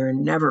 You're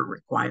never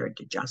required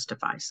to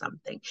justify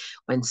something.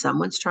 When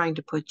someone's trying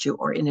to put you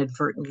or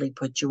inadvertently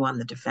put you on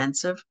the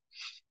defensive,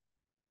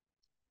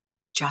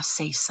 just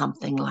say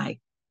something like,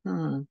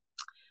 it's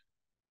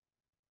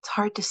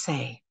hard to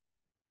say,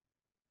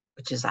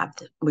 which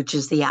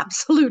is the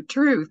absolute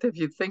truth if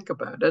you think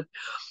about it.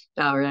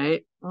 All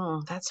right.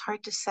 That's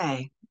hard to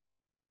say.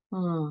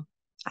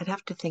 I'd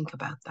have to think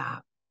about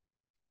that.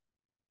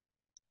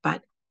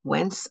 But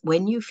when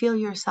you feel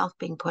yourself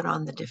being put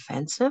on the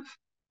defensive,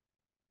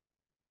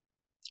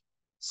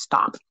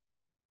 stop.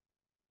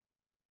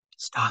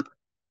 Stop.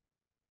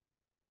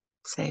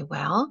 Say,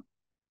 well,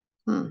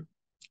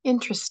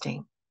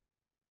 interesting.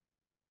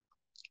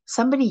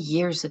 Somebody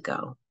years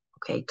ago,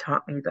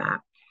 taught me that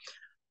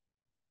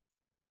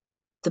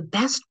the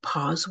best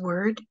pause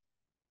word,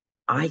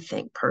 I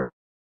think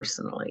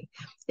personally,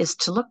 is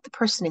to look the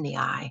person in the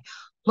eye,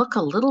 look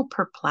a little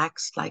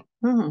perplexed, like,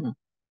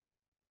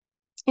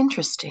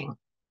 interesting.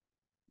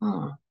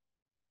 I'd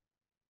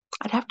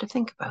have to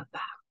think about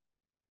that.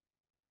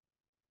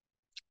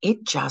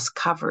 It just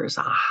covers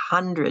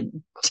 100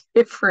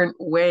 different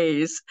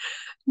ways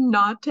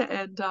not to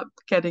end up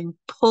getting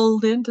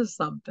pulled into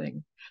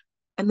something.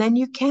 And then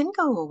you can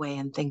go away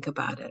and think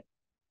about it.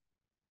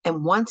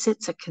 And once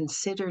it's a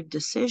considered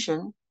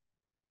decision,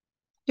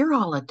 you're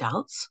all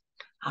adults,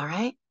 all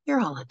right? You're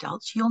all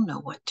adults. You'll know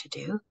what to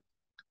do.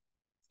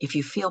 If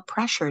you feel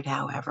pressured,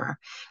 however,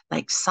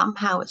 like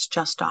somehow it's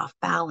just off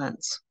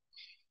balance,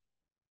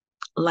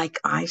 like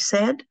I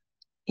said,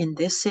 in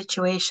this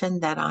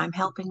situation that I'm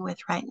helping with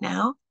right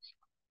now,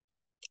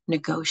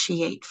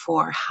 negotiate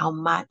for how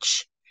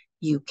much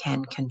you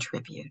can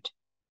contribute.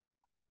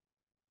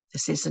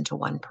 This isn't a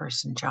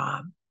one-person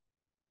job.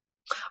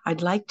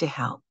 I'd like to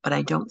help, but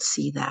I don't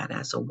see that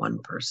as a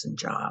one-person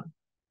job.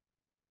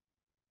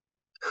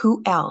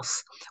 Who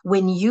else?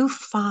 When you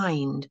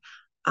find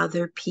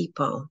other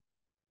people,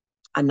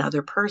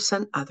 another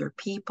person, other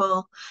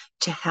people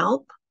to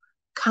help,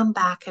 come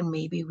back and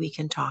maybe we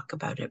can talk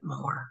about it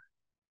more.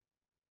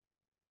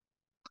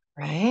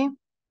 Right?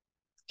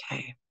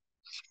 Okay.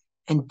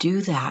 And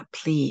do that,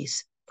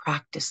 please.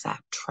 Practice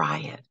that. Try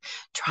it.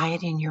 Try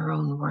it in your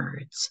own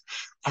words,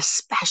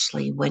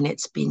 especially when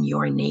it's been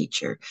your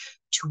nature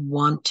to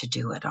want to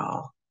do it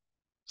all.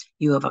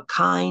 You have a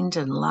kind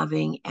and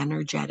loving,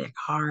 energetic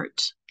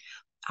heart.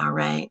 All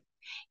right.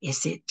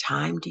 Is it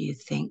time, do you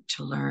think,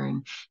 to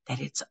learn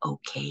that it's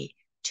okay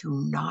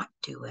to not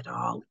do it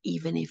all,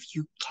 even if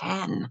you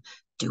can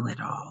do it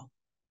all?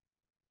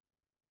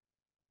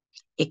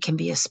 It can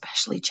be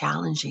especially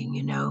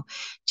challenging,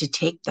 to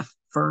take the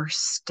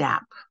first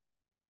step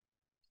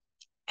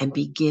and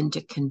begin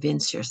to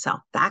convince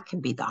yourself. That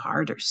can be the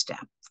harder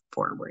step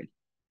forward,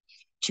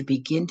 to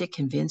begin to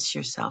convince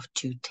yourself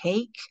to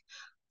take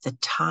the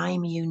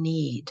time you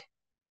need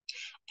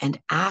and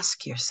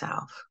ask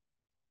yourself,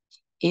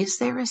 is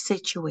there a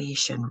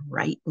situation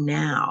right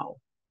now?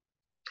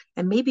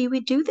 And maybe we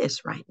do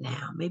this right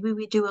now. Maybe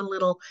we do a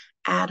little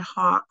ad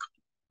hoc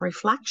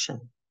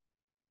reflection.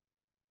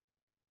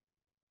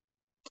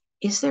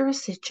 Is there a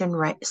is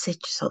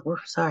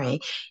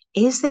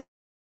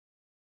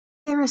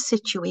there a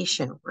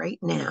situation right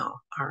now,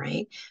 all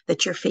right,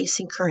 that you're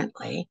facing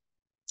currently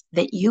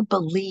that you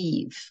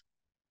believe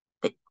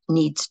that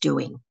needs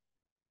doing?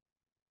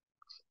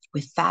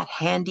 With that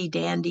handy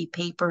dandy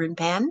paper and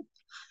pen,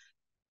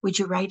 would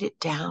you write it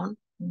down?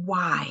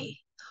 Why?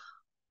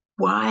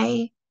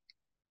 Why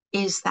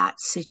is that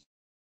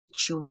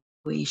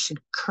situation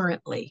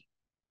currently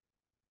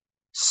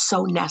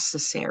so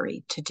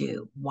necessary to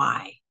do?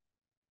 Why?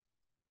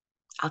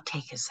 I'll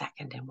take a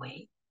second and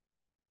wait.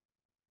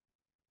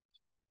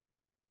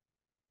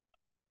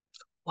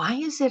 Why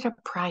is it a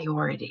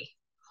priority?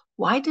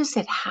 Why does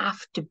it have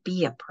to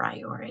be a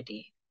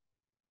priority?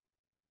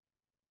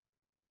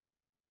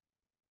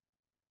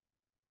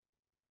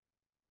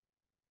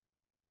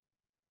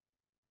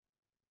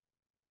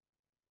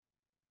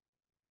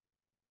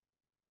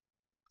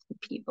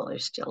 People are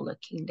still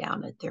looking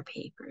down at their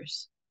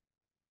papers.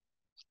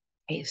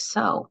 Okay,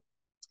 so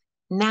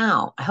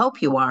now, I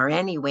hope you are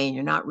anyway, and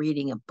you're not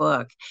reading a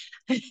book.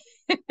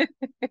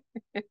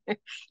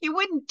 You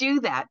wouldn't do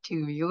that to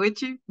me, would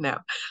you? No.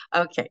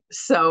 Okay,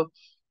 so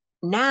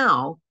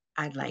now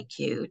I'd like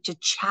you to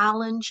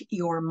challenge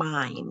your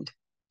mind.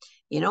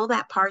 You know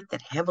that part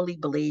that heavily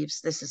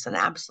believes this is an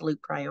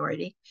absolute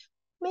priority?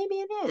 Maybe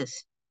it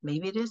is.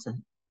 Maybe it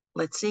isn't.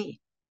 Let's see.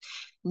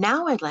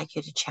 Now I'd like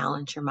you to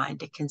challenge your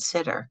mind to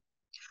consider,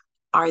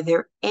 are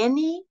there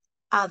any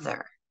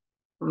other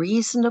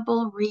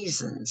reasonable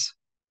reasons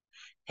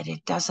that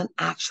it doesn't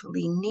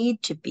actually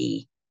need to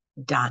be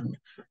done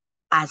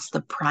as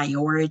the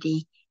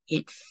priority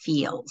it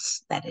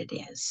feels that it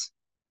is?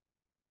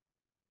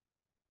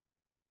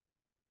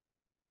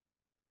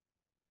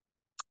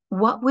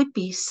 What would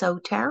be so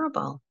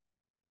terrible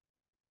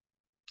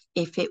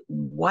if it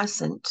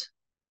wasn't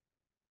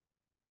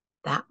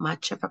that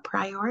much of a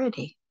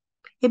priority?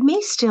 It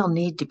may still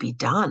need to be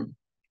done,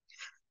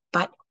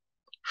 but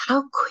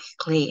how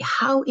quickly,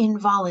 how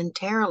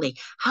involuntarily,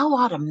 how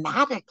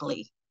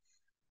automatically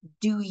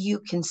do you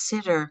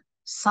consider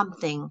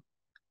something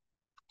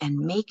and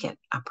make it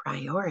a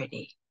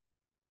priority?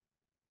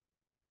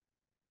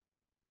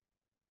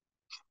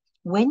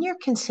 When you're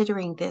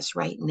considering this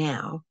right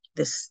now,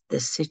 this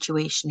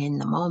situation in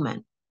the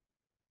moment,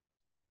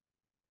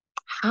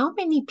 how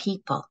many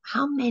people,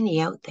 how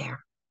many out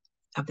there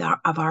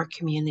of our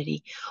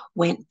community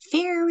went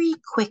very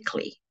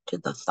quickly to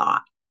the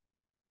thought,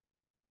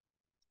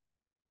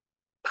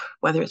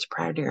 whether it's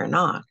priority or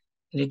not,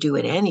 to do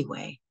it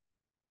anyway,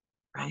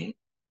 right?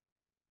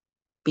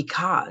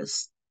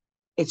 Because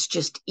it's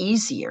just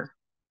easier.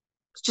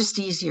 It's just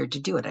easier to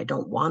do it. I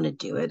don't want to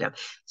do it.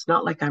 It's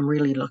not like I'm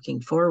really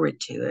looking forward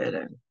to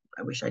it.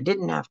 I wish I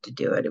didn't have to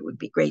do it. It would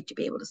be great to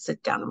be able to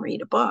sit down and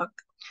read a book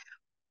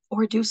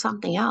or do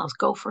something else.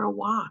 Go for a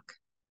walk.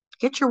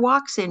 Get your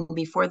walks in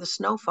before the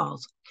snow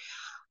falls.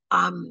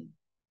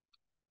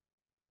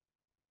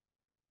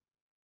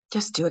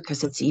 Just do it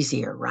because it's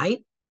easier, right?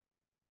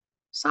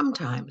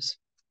 Sometimes,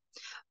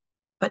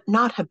 but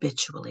not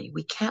habitually.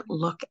 We can't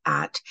look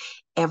at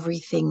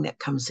everything that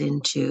comes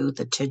into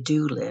the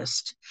to-do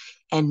list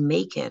and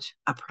make it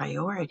a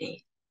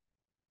priority.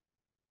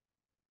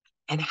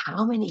 And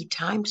how many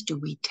times do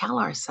we tell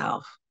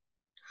ourselves,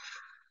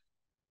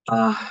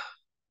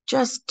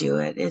 just do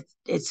it.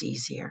 It's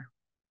easier.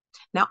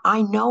 Now,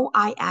 I know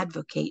I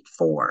advocate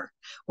for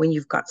when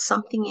you've got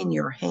something in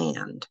your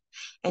hand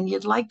and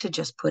you'd like to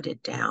just put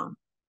it down,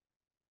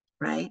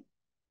 right?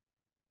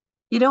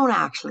 You don't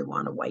actually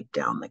want to wipe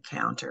down the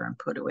counter and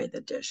put away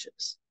the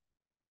dishes.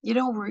 You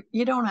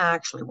don't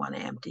actually want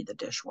to empty the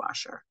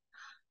dishwasher.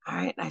 All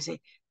right. And I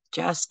say,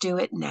 just do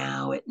it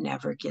now. It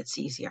never gets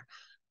easier.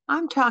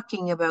 I'm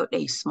talking about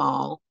a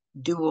small,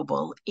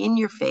 doable, in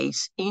your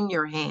face, in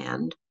your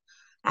hand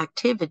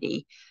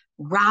activity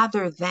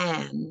rather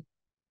than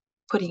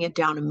putting it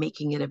down and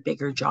making it a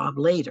bigger job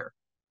later.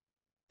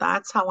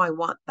 That's how I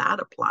want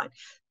that applied.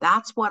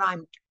 That's what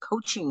I'm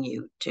coaching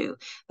you to.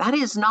 That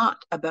is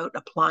not about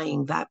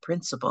applying that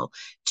principle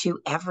to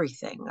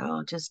everything. Oh,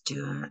 I'll just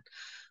do it.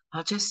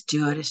 I'll just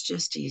do it. It's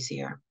just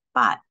easier.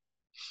 But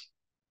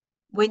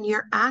when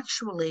you're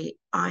actually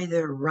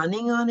either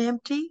running on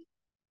empty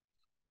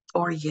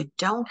or you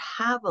don't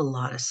have a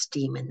lot of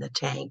steam in the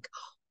tank,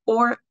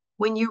 or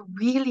when you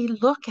really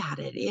look at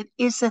it, it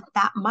isn't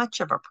that much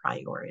of a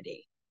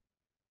priority.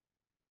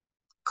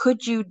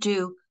 Could you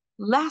do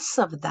less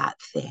of that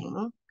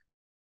thing,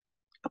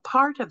 a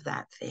part of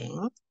that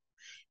thing,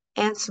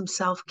 and some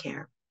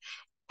self-care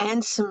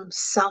and some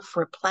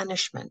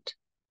self-replenishment?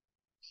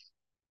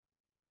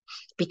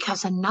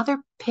 Because another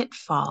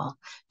pitfall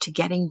to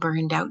getting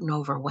burned out and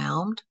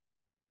overwhelmed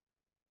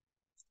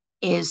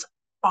is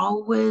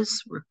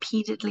always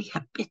repeatedly,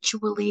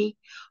 habitually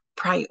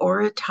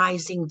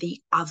prioritizing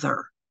the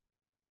other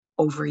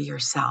over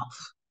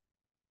yourself,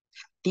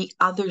 the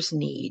other's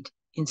need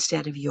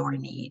instead of your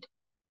need.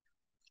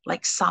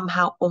 Like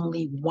somehow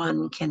only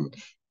one can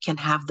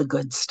have the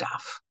good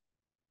stuff.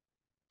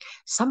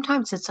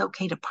 Sometimes it's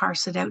okay to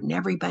parse it out and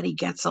everybody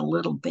gets a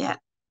little bit,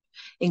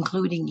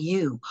 including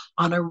you,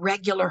 on a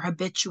regular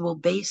habitual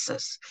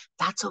basis.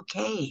 That's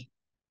okay.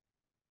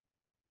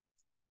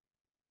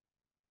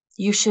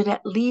 You should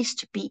at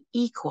least be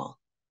equal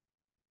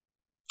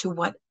to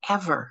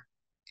whatever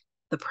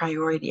the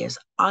priority is,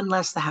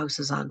 unless the house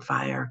is on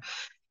fire,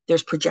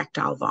 there's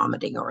projectile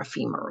vomiting, or a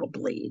femoral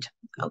bleed.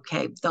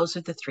 Okay, those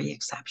are the three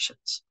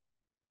exceptions.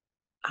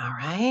 All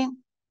right.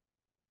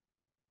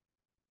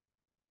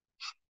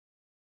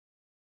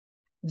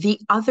 The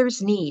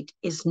other's need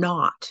is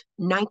not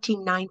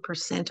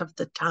 99% of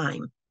the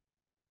time.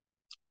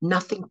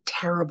 Nothing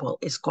terrible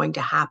is going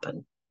to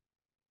happen.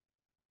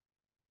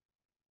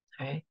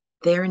 Okay.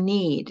 Their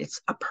need, it's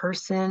a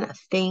person, a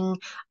thing,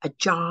 a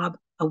job,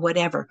 a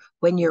whatever.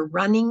 When you're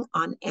running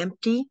on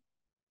empty,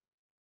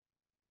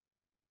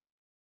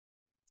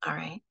 all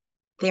right,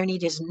 their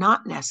need is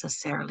not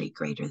necessarily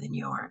greater than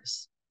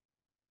yours.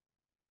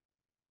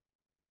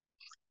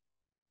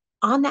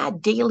 On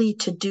that daily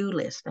to-do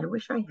list, I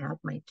wish I had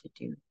my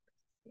to-do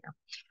here.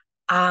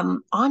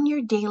 On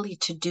your daily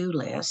to-do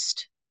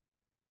list,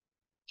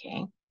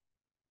 okay,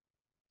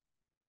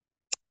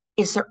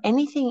 is there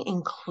anything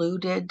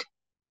included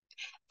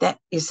that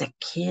is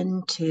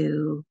akin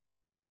to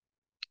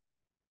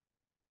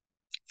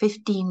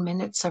 15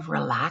 minutes of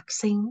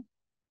relaxing?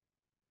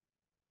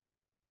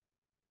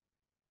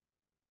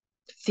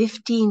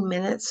 15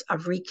 minutes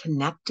of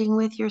reconnecting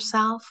with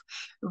yourself?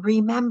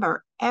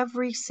 Remember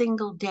every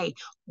single day.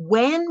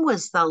 When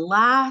was the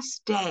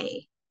last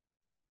day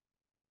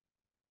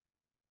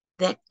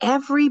that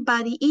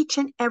everybody, each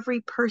and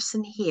every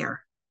person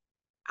here,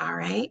 all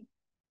right,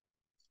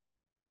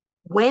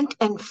 went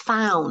and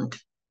found,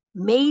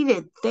 made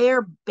it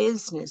their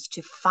business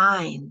to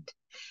find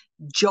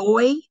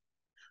joy,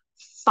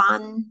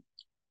 fun,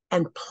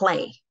 and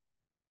play?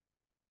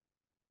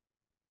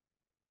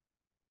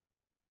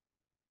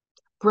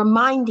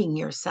 Reminding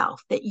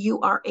yourself that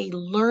you are a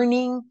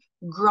learning,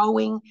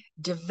 growing,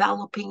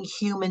 developing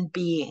human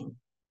being.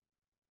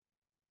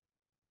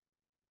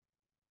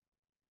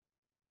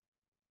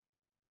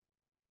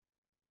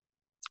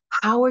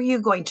 How are you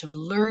going to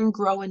learn,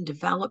 grow, and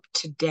develop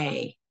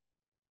today?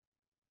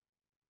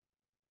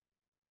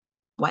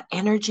 What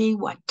energy,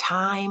 what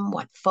time,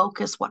 what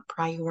focus, what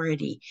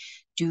priority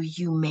do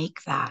you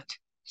make that?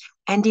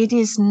 And it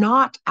is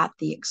not at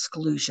the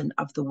exclusion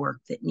of the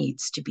work that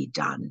needs to be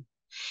done.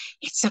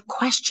 It's a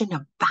question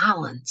of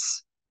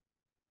balance.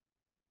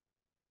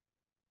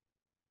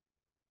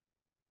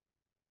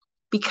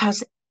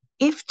 Because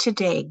if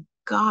today,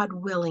 God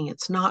willing,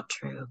 it's not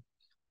true,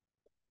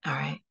 all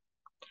right,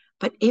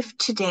 but if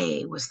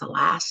today was the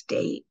last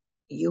day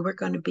you were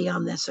going to be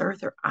on this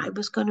earth, or I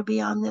was going to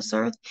be on this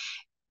earth,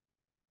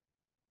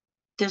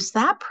 does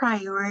that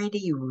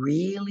priority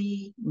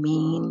really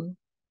mean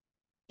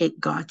it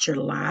got your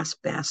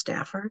last best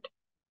effort?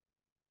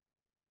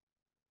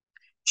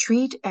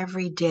 Treat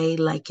every day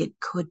like it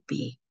could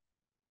be.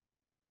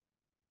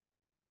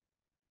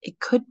 It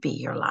could be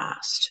your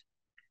last.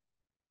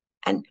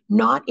 And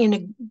not in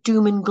a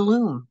doom and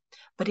gloom,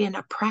 but in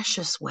a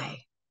precious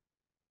way.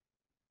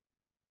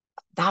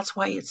 That's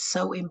why it's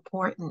so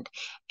important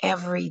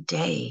every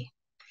day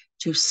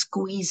to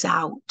squeeze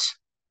out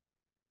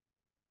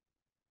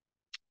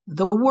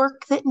the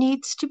work that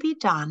needs to be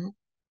done,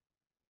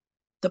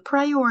 the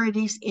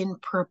priorities in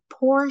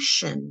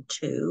proportion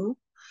to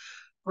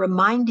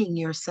reminding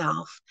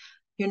yourself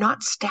you're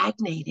not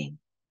stagnating.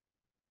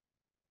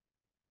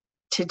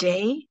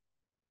 Today,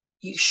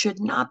 you should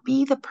not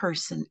be the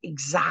person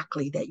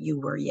exactly that you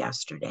were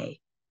yesterday.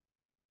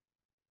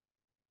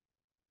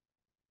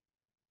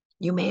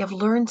 You may have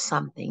learned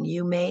something.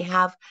 You may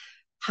have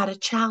had a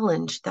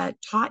challenge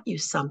that taught you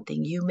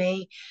something. You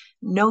may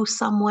know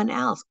someone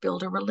else,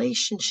 build a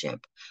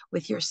relationship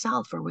with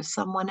yourself or with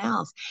someone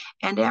else.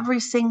 And every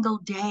single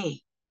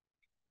day,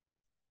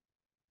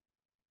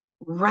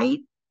 right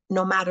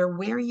no matter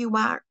where you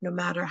are, no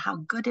matter how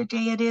good a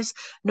day it is,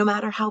 no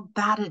matter how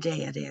bad a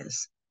day it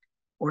is,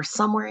 or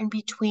somewhere in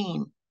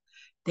between,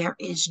 there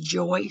is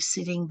joy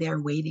sitting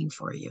there waiting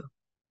for you.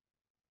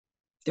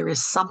 There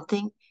is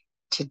something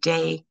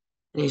today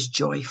that is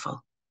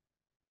joyful.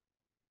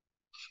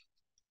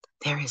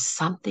 There is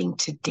something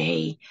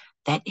today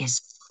that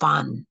is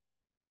fun.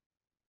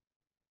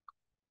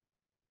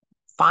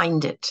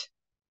 Find it.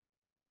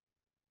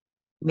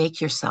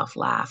 Make yourself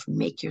laugh.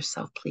 Make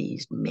yourself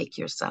pleased. Make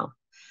yourself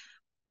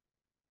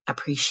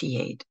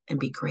appreciate and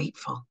be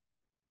grateful.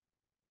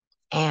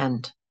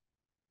 And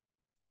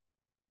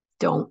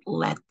don't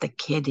let the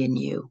kid in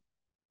you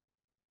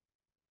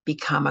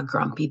become a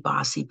grumpy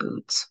bossy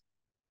boots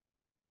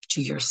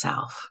to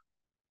yourself.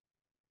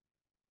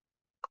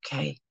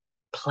 Okay?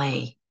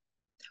 Play.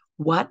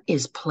 What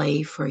is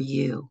play for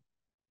you?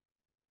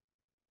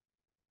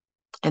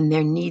 And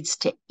there needs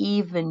to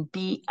even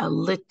be a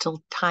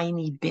little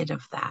tiny bit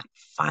of that.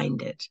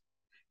 Find it.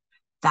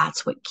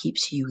 That's what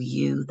keeps you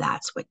you.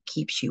 That's what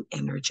keeps you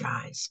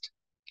energized.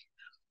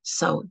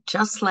 So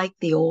just like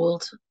the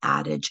old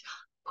adage,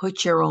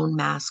 put your own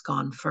mask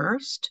on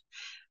first.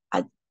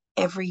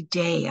 Every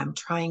day I'm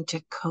trying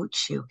to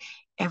coach you.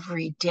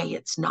 Every day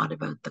it's not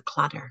about the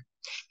clutter.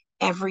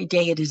 Every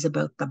day it is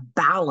about the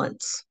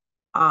balance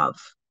of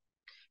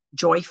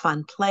joy,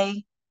 fun,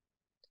 play,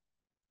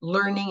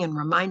 learning and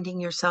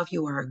reminding yourself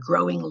you are a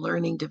growing,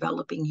 learning,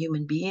 developing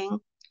human being.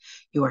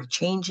 You are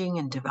changing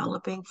and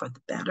developing for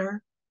the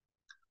better.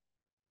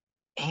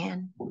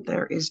 And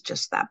there is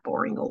just that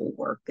boring old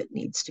work that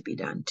needs to be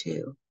done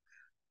too.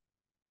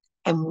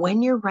 And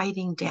when you're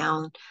writing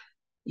down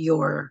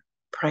your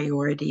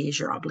priorities,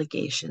 your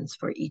obligations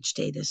for each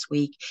day this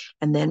week,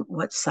 and then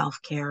what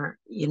self-care,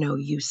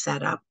 you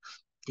set up,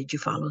 did you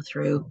follow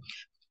through?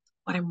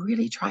 What I'm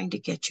really trying to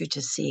get you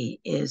to see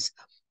is,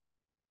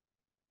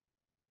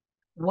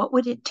 what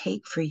would it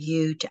take for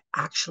you to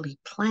actually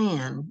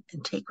plan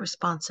and take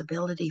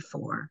responsibility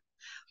for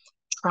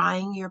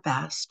trying your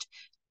best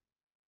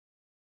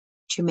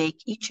to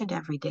make each and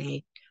every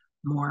day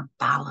more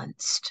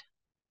balanced,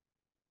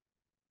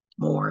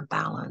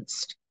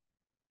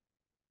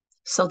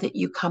 so that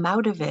you come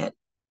out of it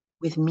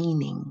with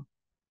meaning.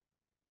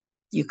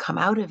 You come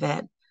out of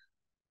it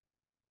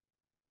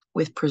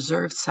with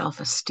preserved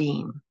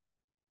self-esteem.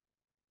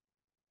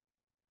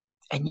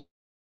 And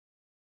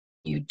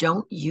you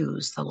don't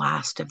use the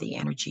last of the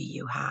energy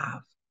you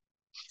have.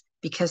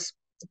 Because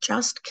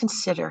just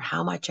consider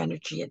how much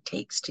energy it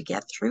takes to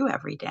get through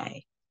every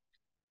day.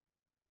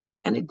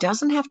 And it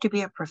doesn't have to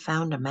be a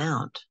profound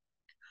amount.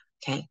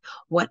 Okay.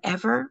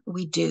 Whatever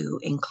we do,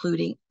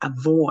 including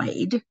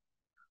avoid,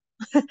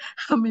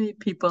 how many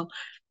people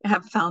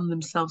have found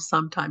themselves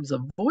sometimes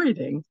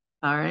avoiding?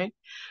 All right.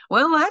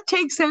 Well, that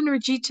takes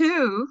energy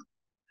too.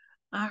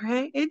 All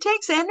right. It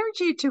takes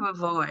energy to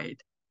avoid.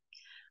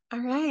 All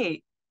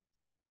right.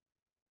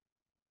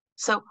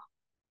 So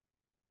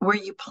were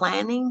you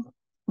planning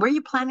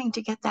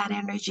to get that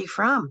energy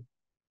from?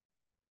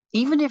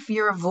 Even if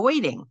you're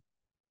avoiding,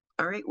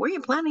 all right, where are you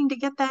planning to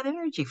get that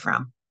energy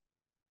from?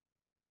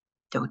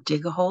 Don't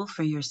dig a hole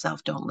for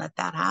yourself. Don't let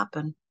that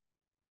happen.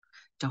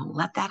 Don't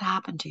let that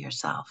happen to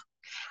yourself.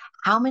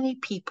 How many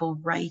people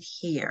right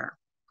here,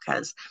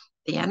 because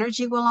the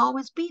energy will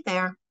always be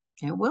there.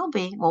 It will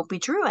be. It won't be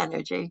true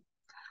energy.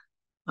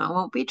 It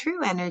won't be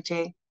true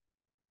energy.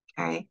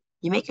 All right.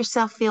 You make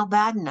yourself feel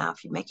bad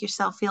enough. You make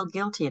yourself feel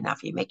guilty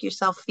enough. You make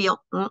yourself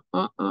feel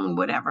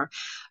whatever,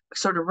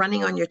 sort of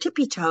running on your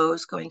tippy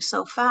toes, going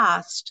so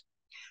fast.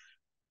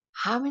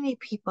 How many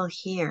people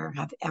here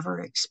have ever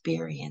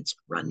experienced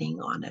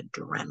running on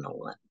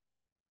adrenaline?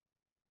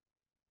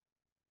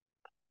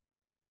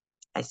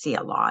 I see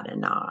a lot of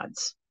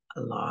nods,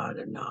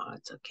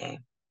 okay.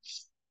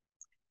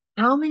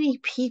 How many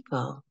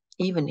people,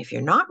 even if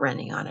you're not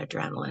running on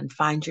adrenaline,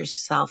 find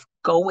yourself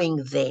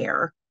going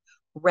there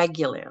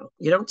regularly?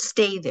 You don't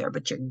stay there,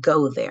 but you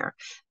go there.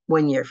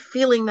 When you're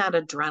feeling that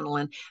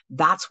adrenaline,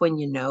 that's when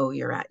you know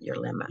you're at your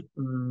limit.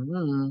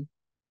 Mm-hmm.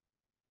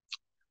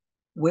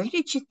 Where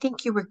did you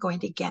think you were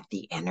going to get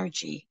the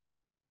energy?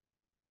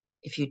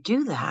 If you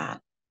do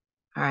that,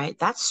 all right,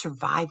 that's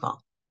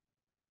survival.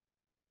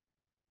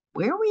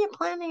 Where were you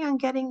planning on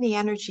getting the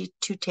energy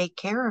to take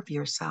care of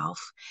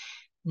yourself?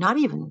 Not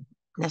even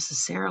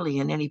necessarily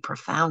in any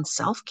profound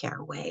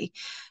self-care way,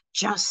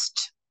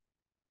 just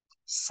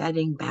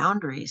setting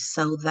boundaries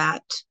so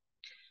that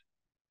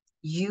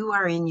you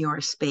are in your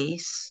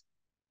space.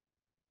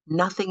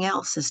 Nothing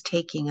else is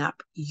taking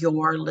up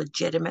your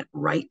legitimate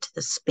right to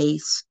the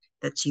space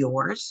that's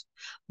yours.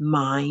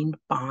 Mind,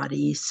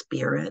 body,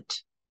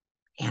 spirit,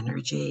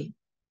 energy.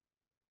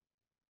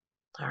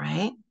 All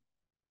right?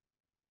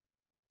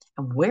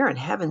 And where in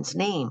heaven's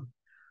name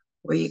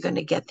were you going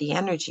to get the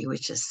energy,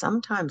 which is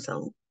sometimes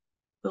a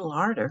little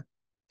harder,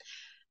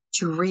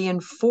 to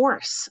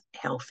reinforce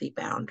healthy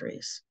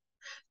boundaries?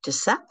 To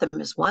set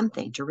them is one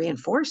thing. To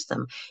reinforce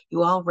them,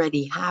 you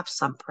already have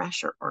some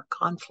pressure or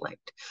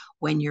conflict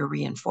when you're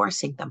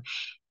reinforcing them.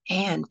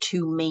 And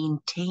to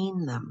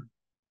maintain them,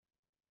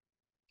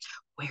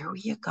 Where are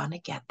you going to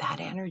get that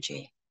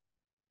energy?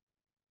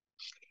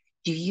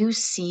 Do you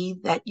see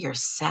that you're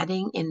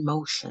setting in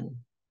motion?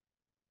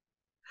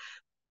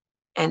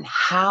 And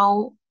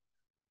how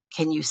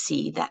can you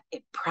see that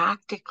it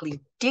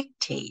practically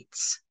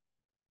dictates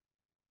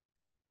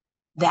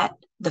that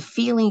the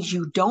feelings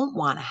you don't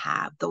want to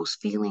have, those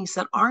feelings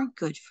that aren't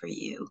good for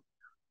you,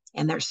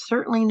 and they're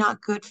certainly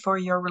not good for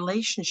your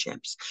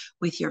relationships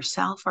with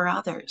yourself or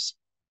others,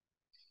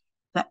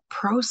 that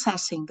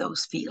processing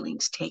those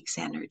feelings takes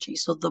energy.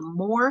 So the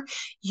more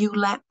you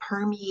let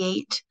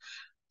permeate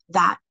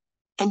that,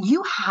 and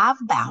you have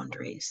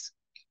boundaries,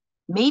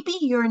 maybe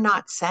you're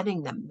not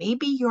setting them,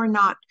 maybe you're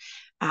not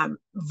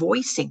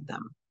voicing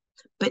them,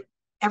 but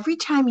every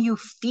time you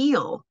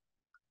feel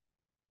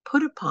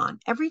put upon,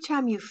 every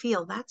time you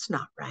feel that's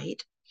not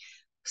right,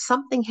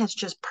 something has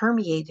just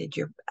permeated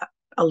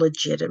a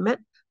legitimate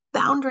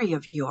boundary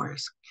of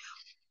yours.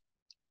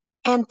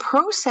 And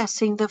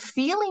processing the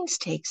feelings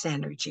takes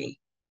energy.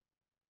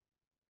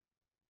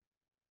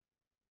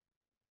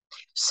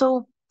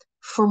 So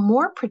for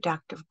more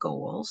productive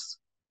goals,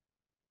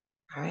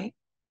 all right,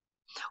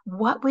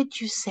 what would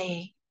you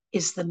say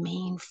is the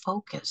main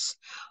focus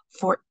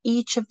for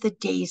each of the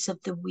days of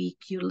the week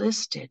you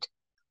listed?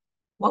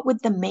 What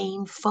would the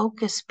main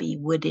focus be?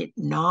 Would it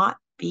not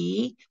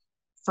be,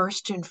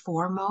 first and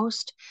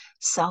foremost,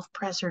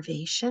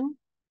 self-preservation?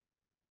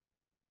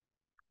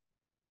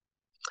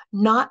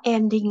 Not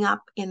ending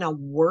up in a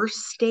worse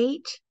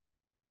state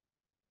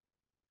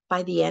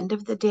by the end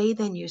of the day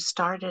than you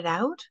started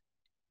out,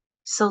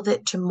 so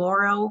that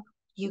tomorrow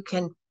you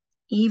can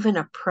even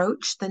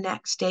approach the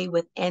next day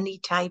with any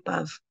type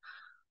of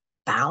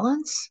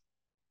balance?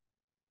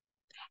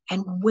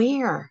 And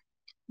where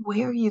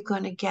are you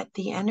going to get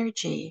the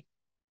energy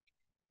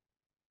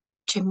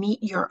to meet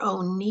your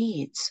own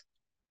needs?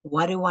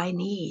 What do I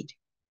need?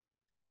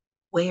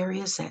 Where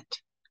is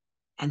it?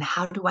 And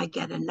how do I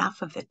get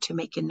enough of it to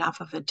make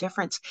enough of a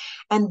difference?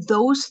 And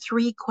those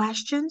three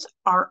questions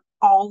are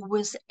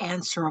always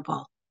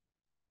answerable.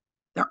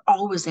 They're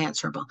always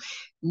answerable.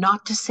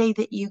 Not to say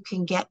that you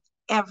can get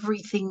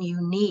everything you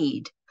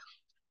need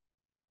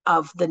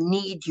of the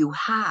need you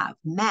have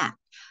met,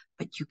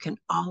 but you can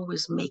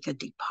always make a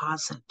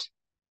deposit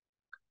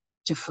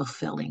to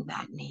fulfilling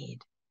that need.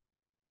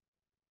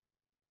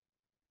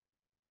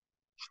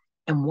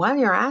 And while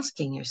you're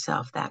asking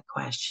yourself that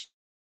question,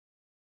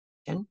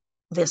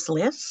 this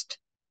list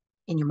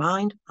in your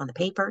mind, on the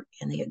paper,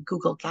 in the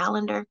Google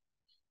Calendar,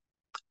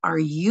 are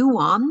you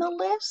on the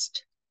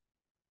list?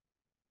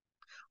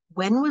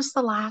 When was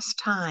the last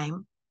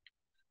time,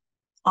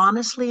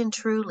 honestly and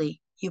truly,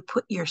 you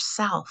put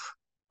yourself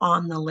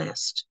on the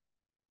list?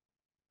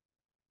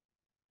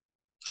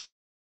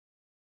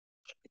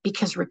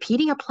 Because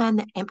repeating a plan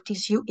that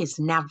empties you is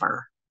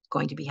never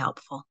going to be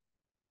helpful.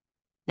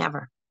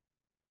 Never.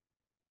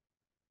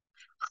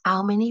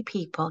 How many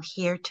people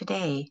here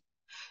today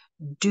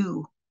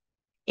do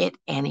it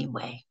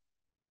anyway?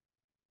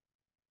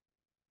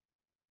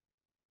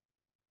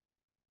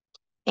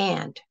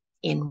 And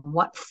in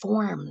what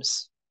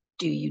forms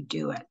do you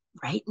do it?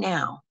 Right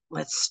now,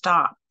 let's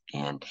stop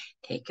and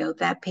take out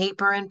that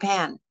paper and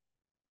pen.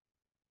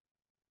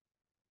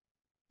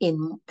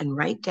 And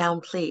write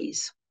down,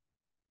 please,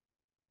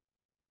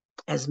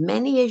 as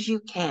many as you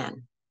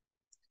can.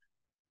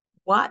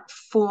 What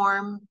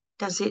form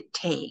does it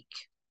take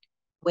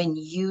when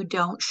you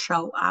don't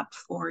show up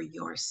for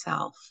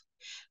yourself?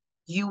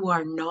 You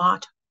are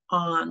not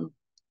on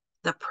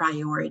the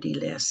priority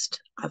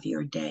list of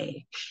your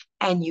day.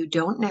 And you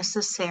don't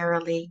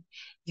necessarily,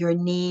 your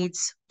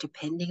needs,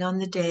 depending on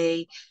the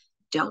day,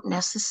 don't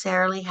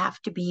necessarily have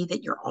to be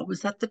that you're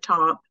always at the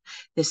top.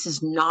 This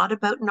is not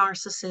about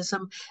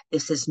narcissism.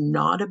 This is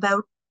not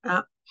about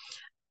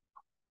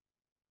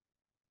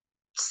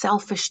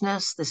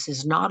selfishness. This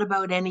is not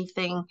about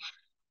anything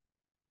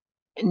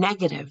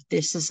negative.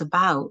 This is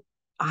about,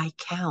 I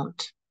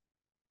count.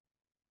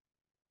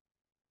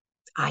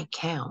 I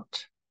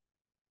count.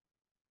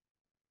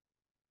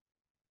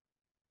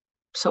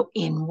 So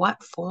in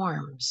what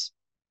forms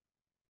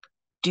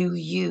do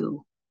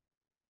you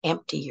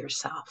empty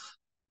yourself?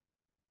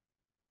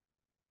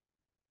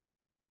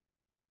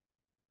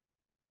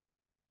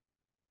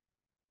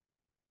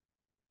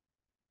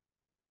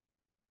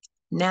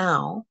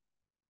 Now,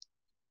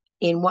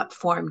 in what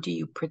form do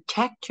you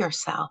protect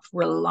yourself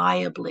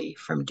reliably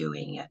from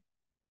doing it?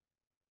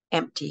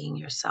 Emptying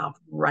yourself,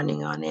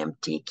 running on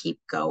empty, keep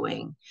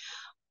going,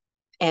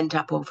 end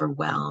up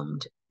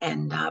overwhelmed,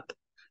 end up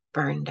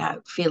burned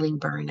out, feeling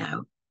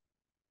burnout,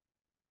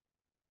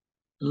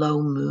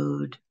 low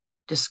mood,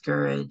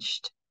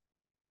 discouraged,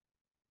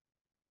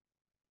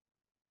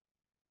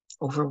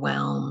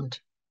 overwhelmed.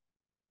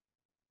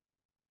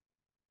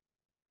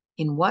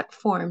 In what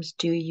forms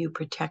do you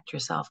protect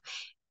yourself?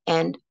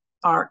 And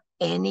are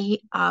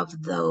any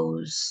of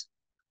those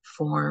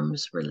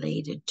forms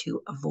related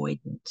to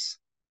avoidance?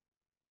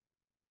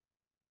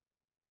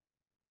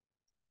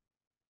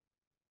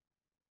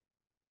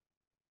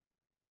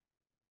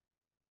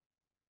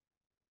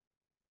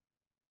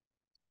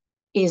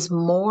 Is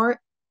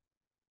more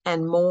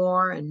and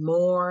more and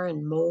more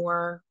and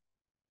more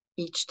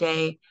each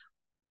day,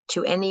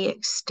 to any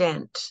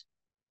extent,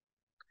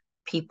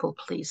 people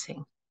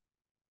pleasing.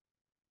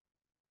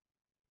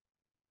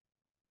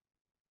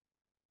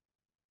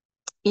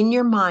 In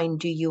your mind,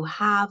 do you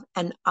have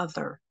an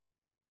other?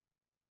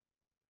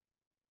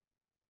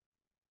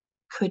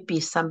 Could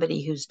be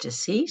somebody who's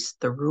deceased,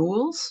 the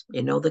rules,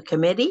 the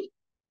committee.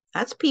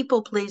 That's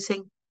people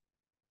pleasing.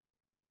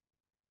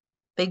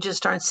 They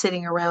just aren't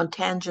sitting around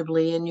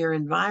tangibly in your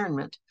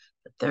environment,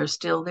 but they're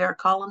still there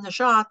calling the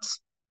shots.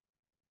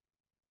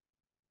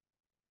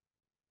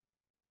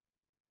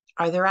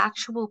 Are there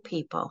actual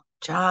people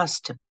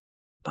just to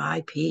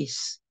buy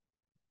peace?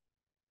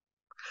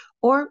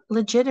 Or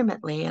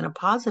legitimately, in a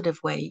positive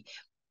way,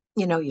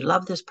 you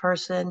love this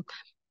person.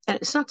 And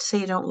it's not to say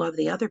you don't love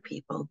the other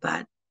people,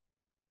 but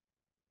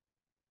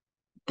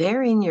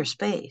they're in your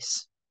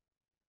space.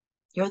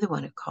 You're the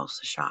one who calls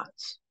the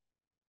shots.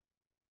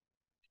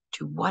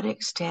 To what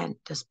extent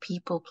does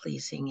people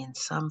pleasing in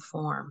some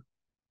form,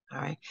 all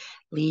right,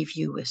 leave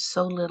you with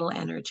so little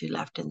energy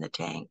left in the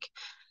tank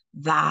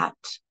that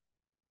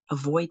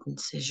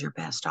avoidance is your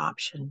best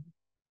option?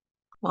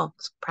 Well,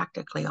 it's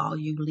practically all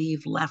you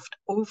leave left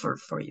over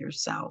for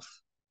yourself.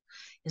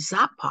 Is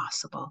that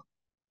possible?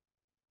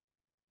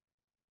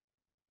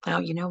 Now,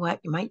 you know what?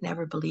 You might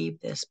never believe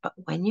this, but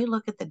when you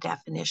look at the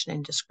definition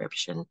and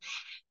description,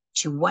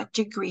 to what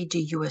degree do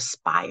you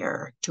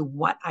aspire to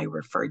what I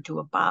referred to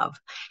above?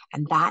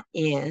 And that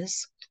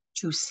is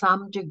to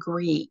some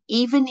degree,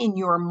 even in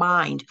your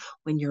mind,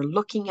 when you're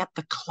looking at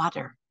the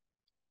clutter,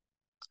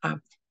 the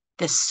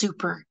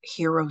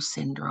superhero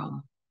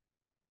syndrome.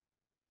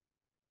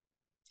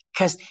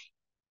 Because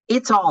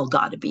it's all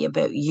got to be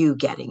about you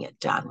getting it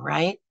done,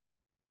 right?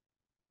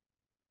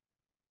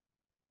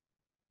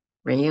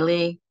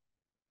 Really?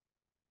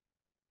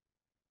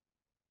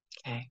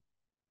 Okay.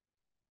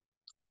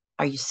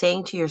 Are you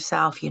saying to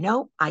yourself,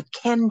 I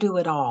can do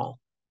it all?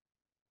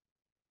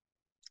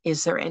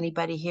 Is there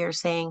anybody here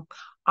saying,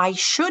 I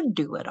should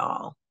do it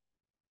all?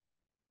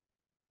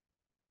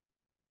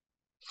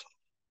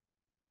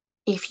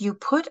 If you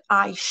put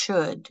I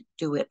should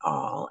do it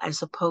all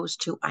as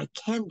opposed to I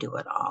can do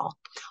it all,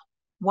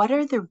 what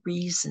are the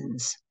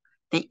reasons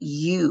that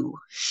you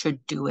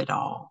should do it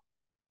all?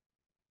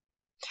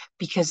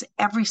 Because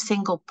every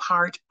single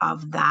part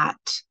of that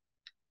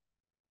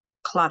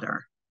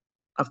clutter,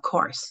 of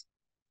course,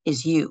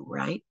 is you,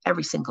 right?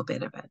 Every single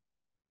bit of it.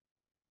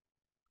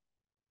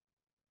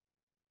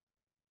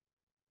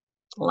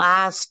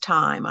 Last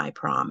time, I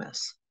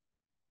promise.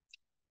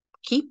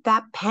 Keep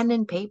that pen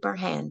and paper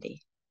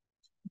handy.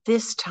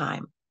 This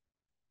time,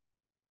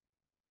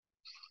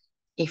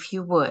 if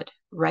you would,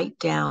 write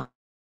down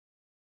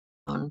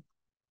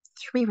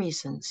 3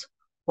 reasons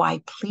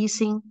why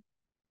pleasing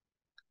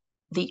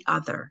the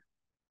other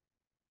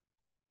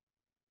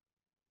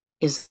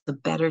is the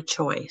better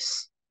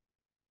choice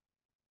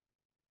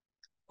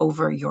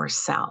over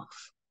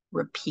yourself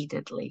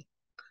repeatedly.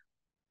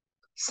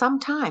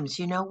 Sometimes,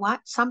 you know what?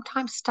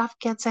 Sometimes stuff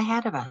gets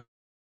ahead of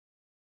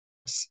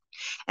us.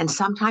 And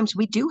sometimes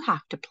we do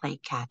have to play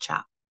catch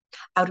up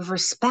out of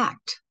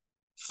respect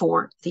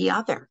for the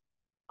other.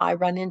 I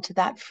run into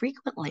that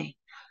frequently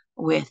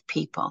with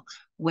people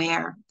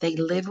where they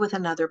live with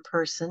another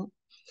person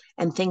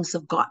and things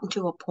have gotten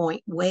to a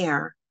point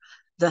where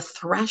the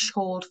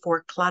threshold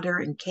for clutter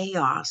and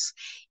chaos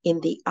in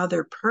the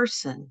other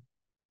person,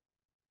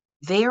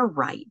 their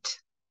right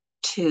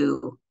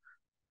to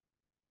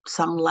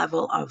some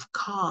level of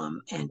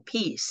calm and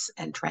peace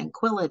and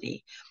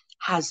tranquility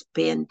has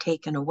been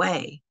taken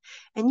away.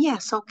 And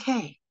yes,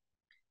 okay,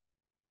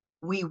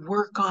 we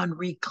work on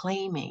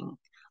reclaiming,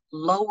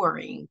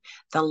 lowering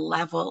the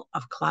level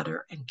of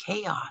clutter and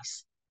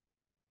chaos,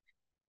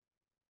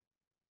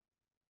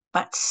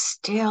 but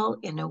still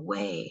in a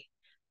way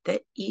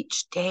that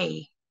each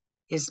day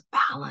is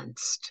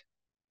balanced.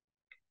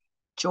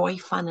 Joy,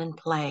 fun, and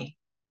play,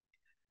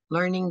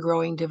 learning,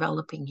 growing,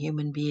 developing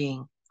human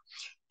being,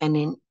 and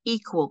an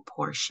equal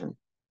portion,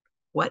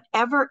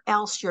 whatever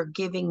else you're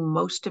giving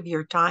most of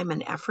your time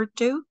and effort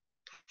to,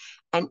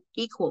 an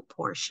equal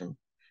portion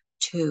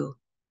to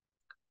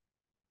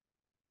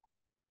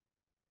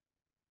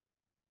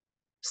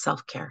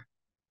self-care.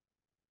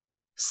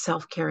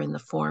 Self-care in the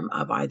form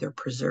of either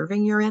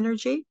preserving your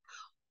energy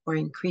or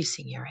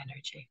increasing your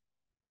energy.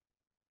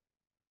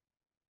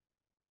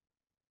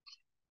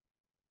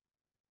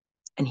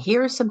 And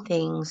here are some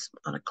things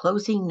on a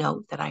closing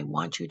note that I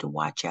want you to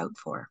watch out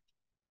for.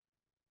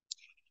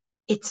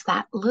 It's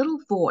that little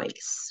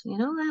voice,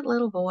 that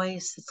little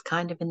voice that's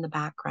kind of in the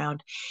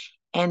background,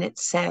 and it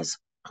says,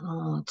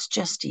 oh, it's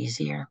just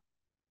easier.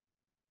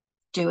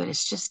 Do it.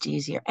 It's just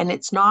easier. And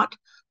it's not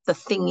the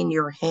thing in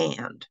your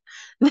hand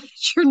that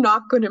you're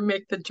not going to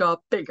make the job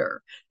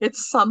bigger.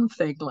 It's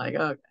something like,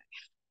 okay,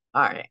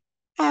 all right,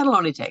 it'll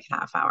only take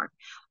half hour.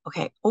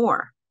 Okay.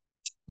 Or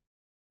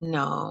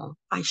no,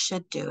 I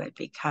should do it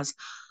because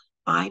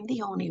I'm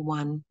the only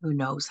one who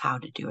knows how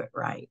to do it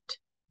right.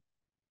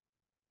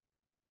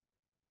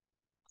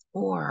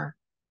 Or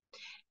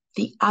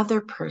the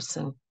other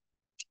person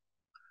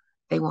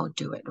They won't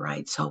do it,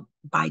 right? So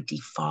by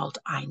default,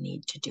 I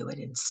need to do it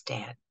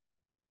instead.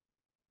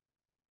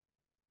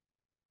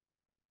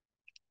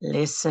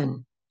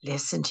 Listen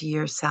to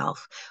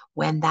yourself.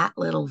 When that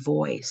little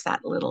voice,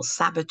 that little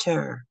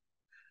saboteur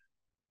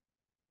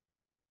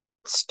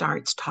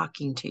starts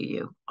talking to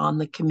you on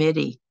the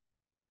committee,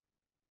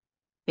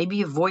 maybe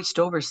you voiced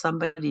over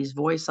somebody's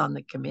voice on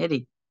the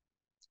committee,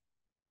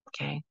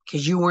 okay?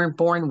 Because you weren't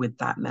born with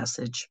that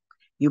message.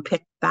 You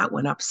picked that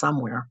one up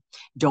somewhere.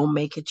 Don't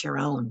make it your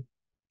own,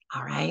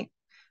 all right?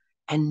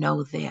 And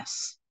know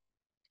this,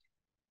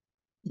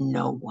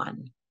 no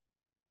one,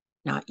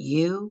 not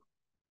you,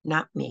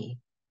 not me,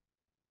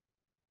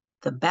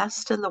 the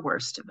best and the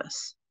worst of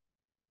us,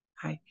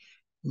 right?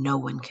 No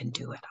one can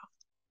do it all.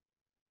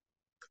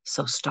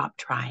 So stop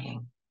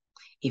trying.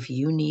 If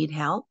you need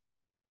help,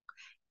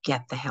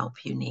 get the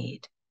help you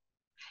need.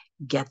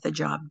 Get the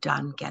job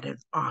done, get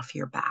it off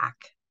your back.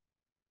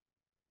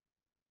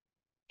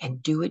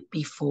 And do it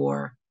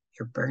before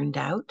you're burned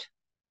out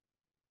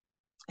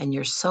and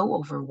you're so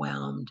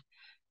overwhelmed,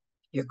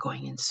 you're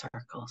going in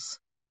circles.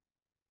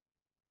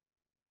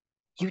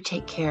 You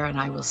take care, and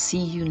I will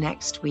see you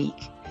next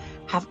week.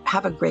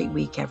 Have a great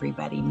week,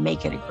 everybody.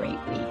 Make it a great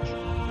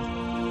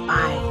week.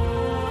 Bye.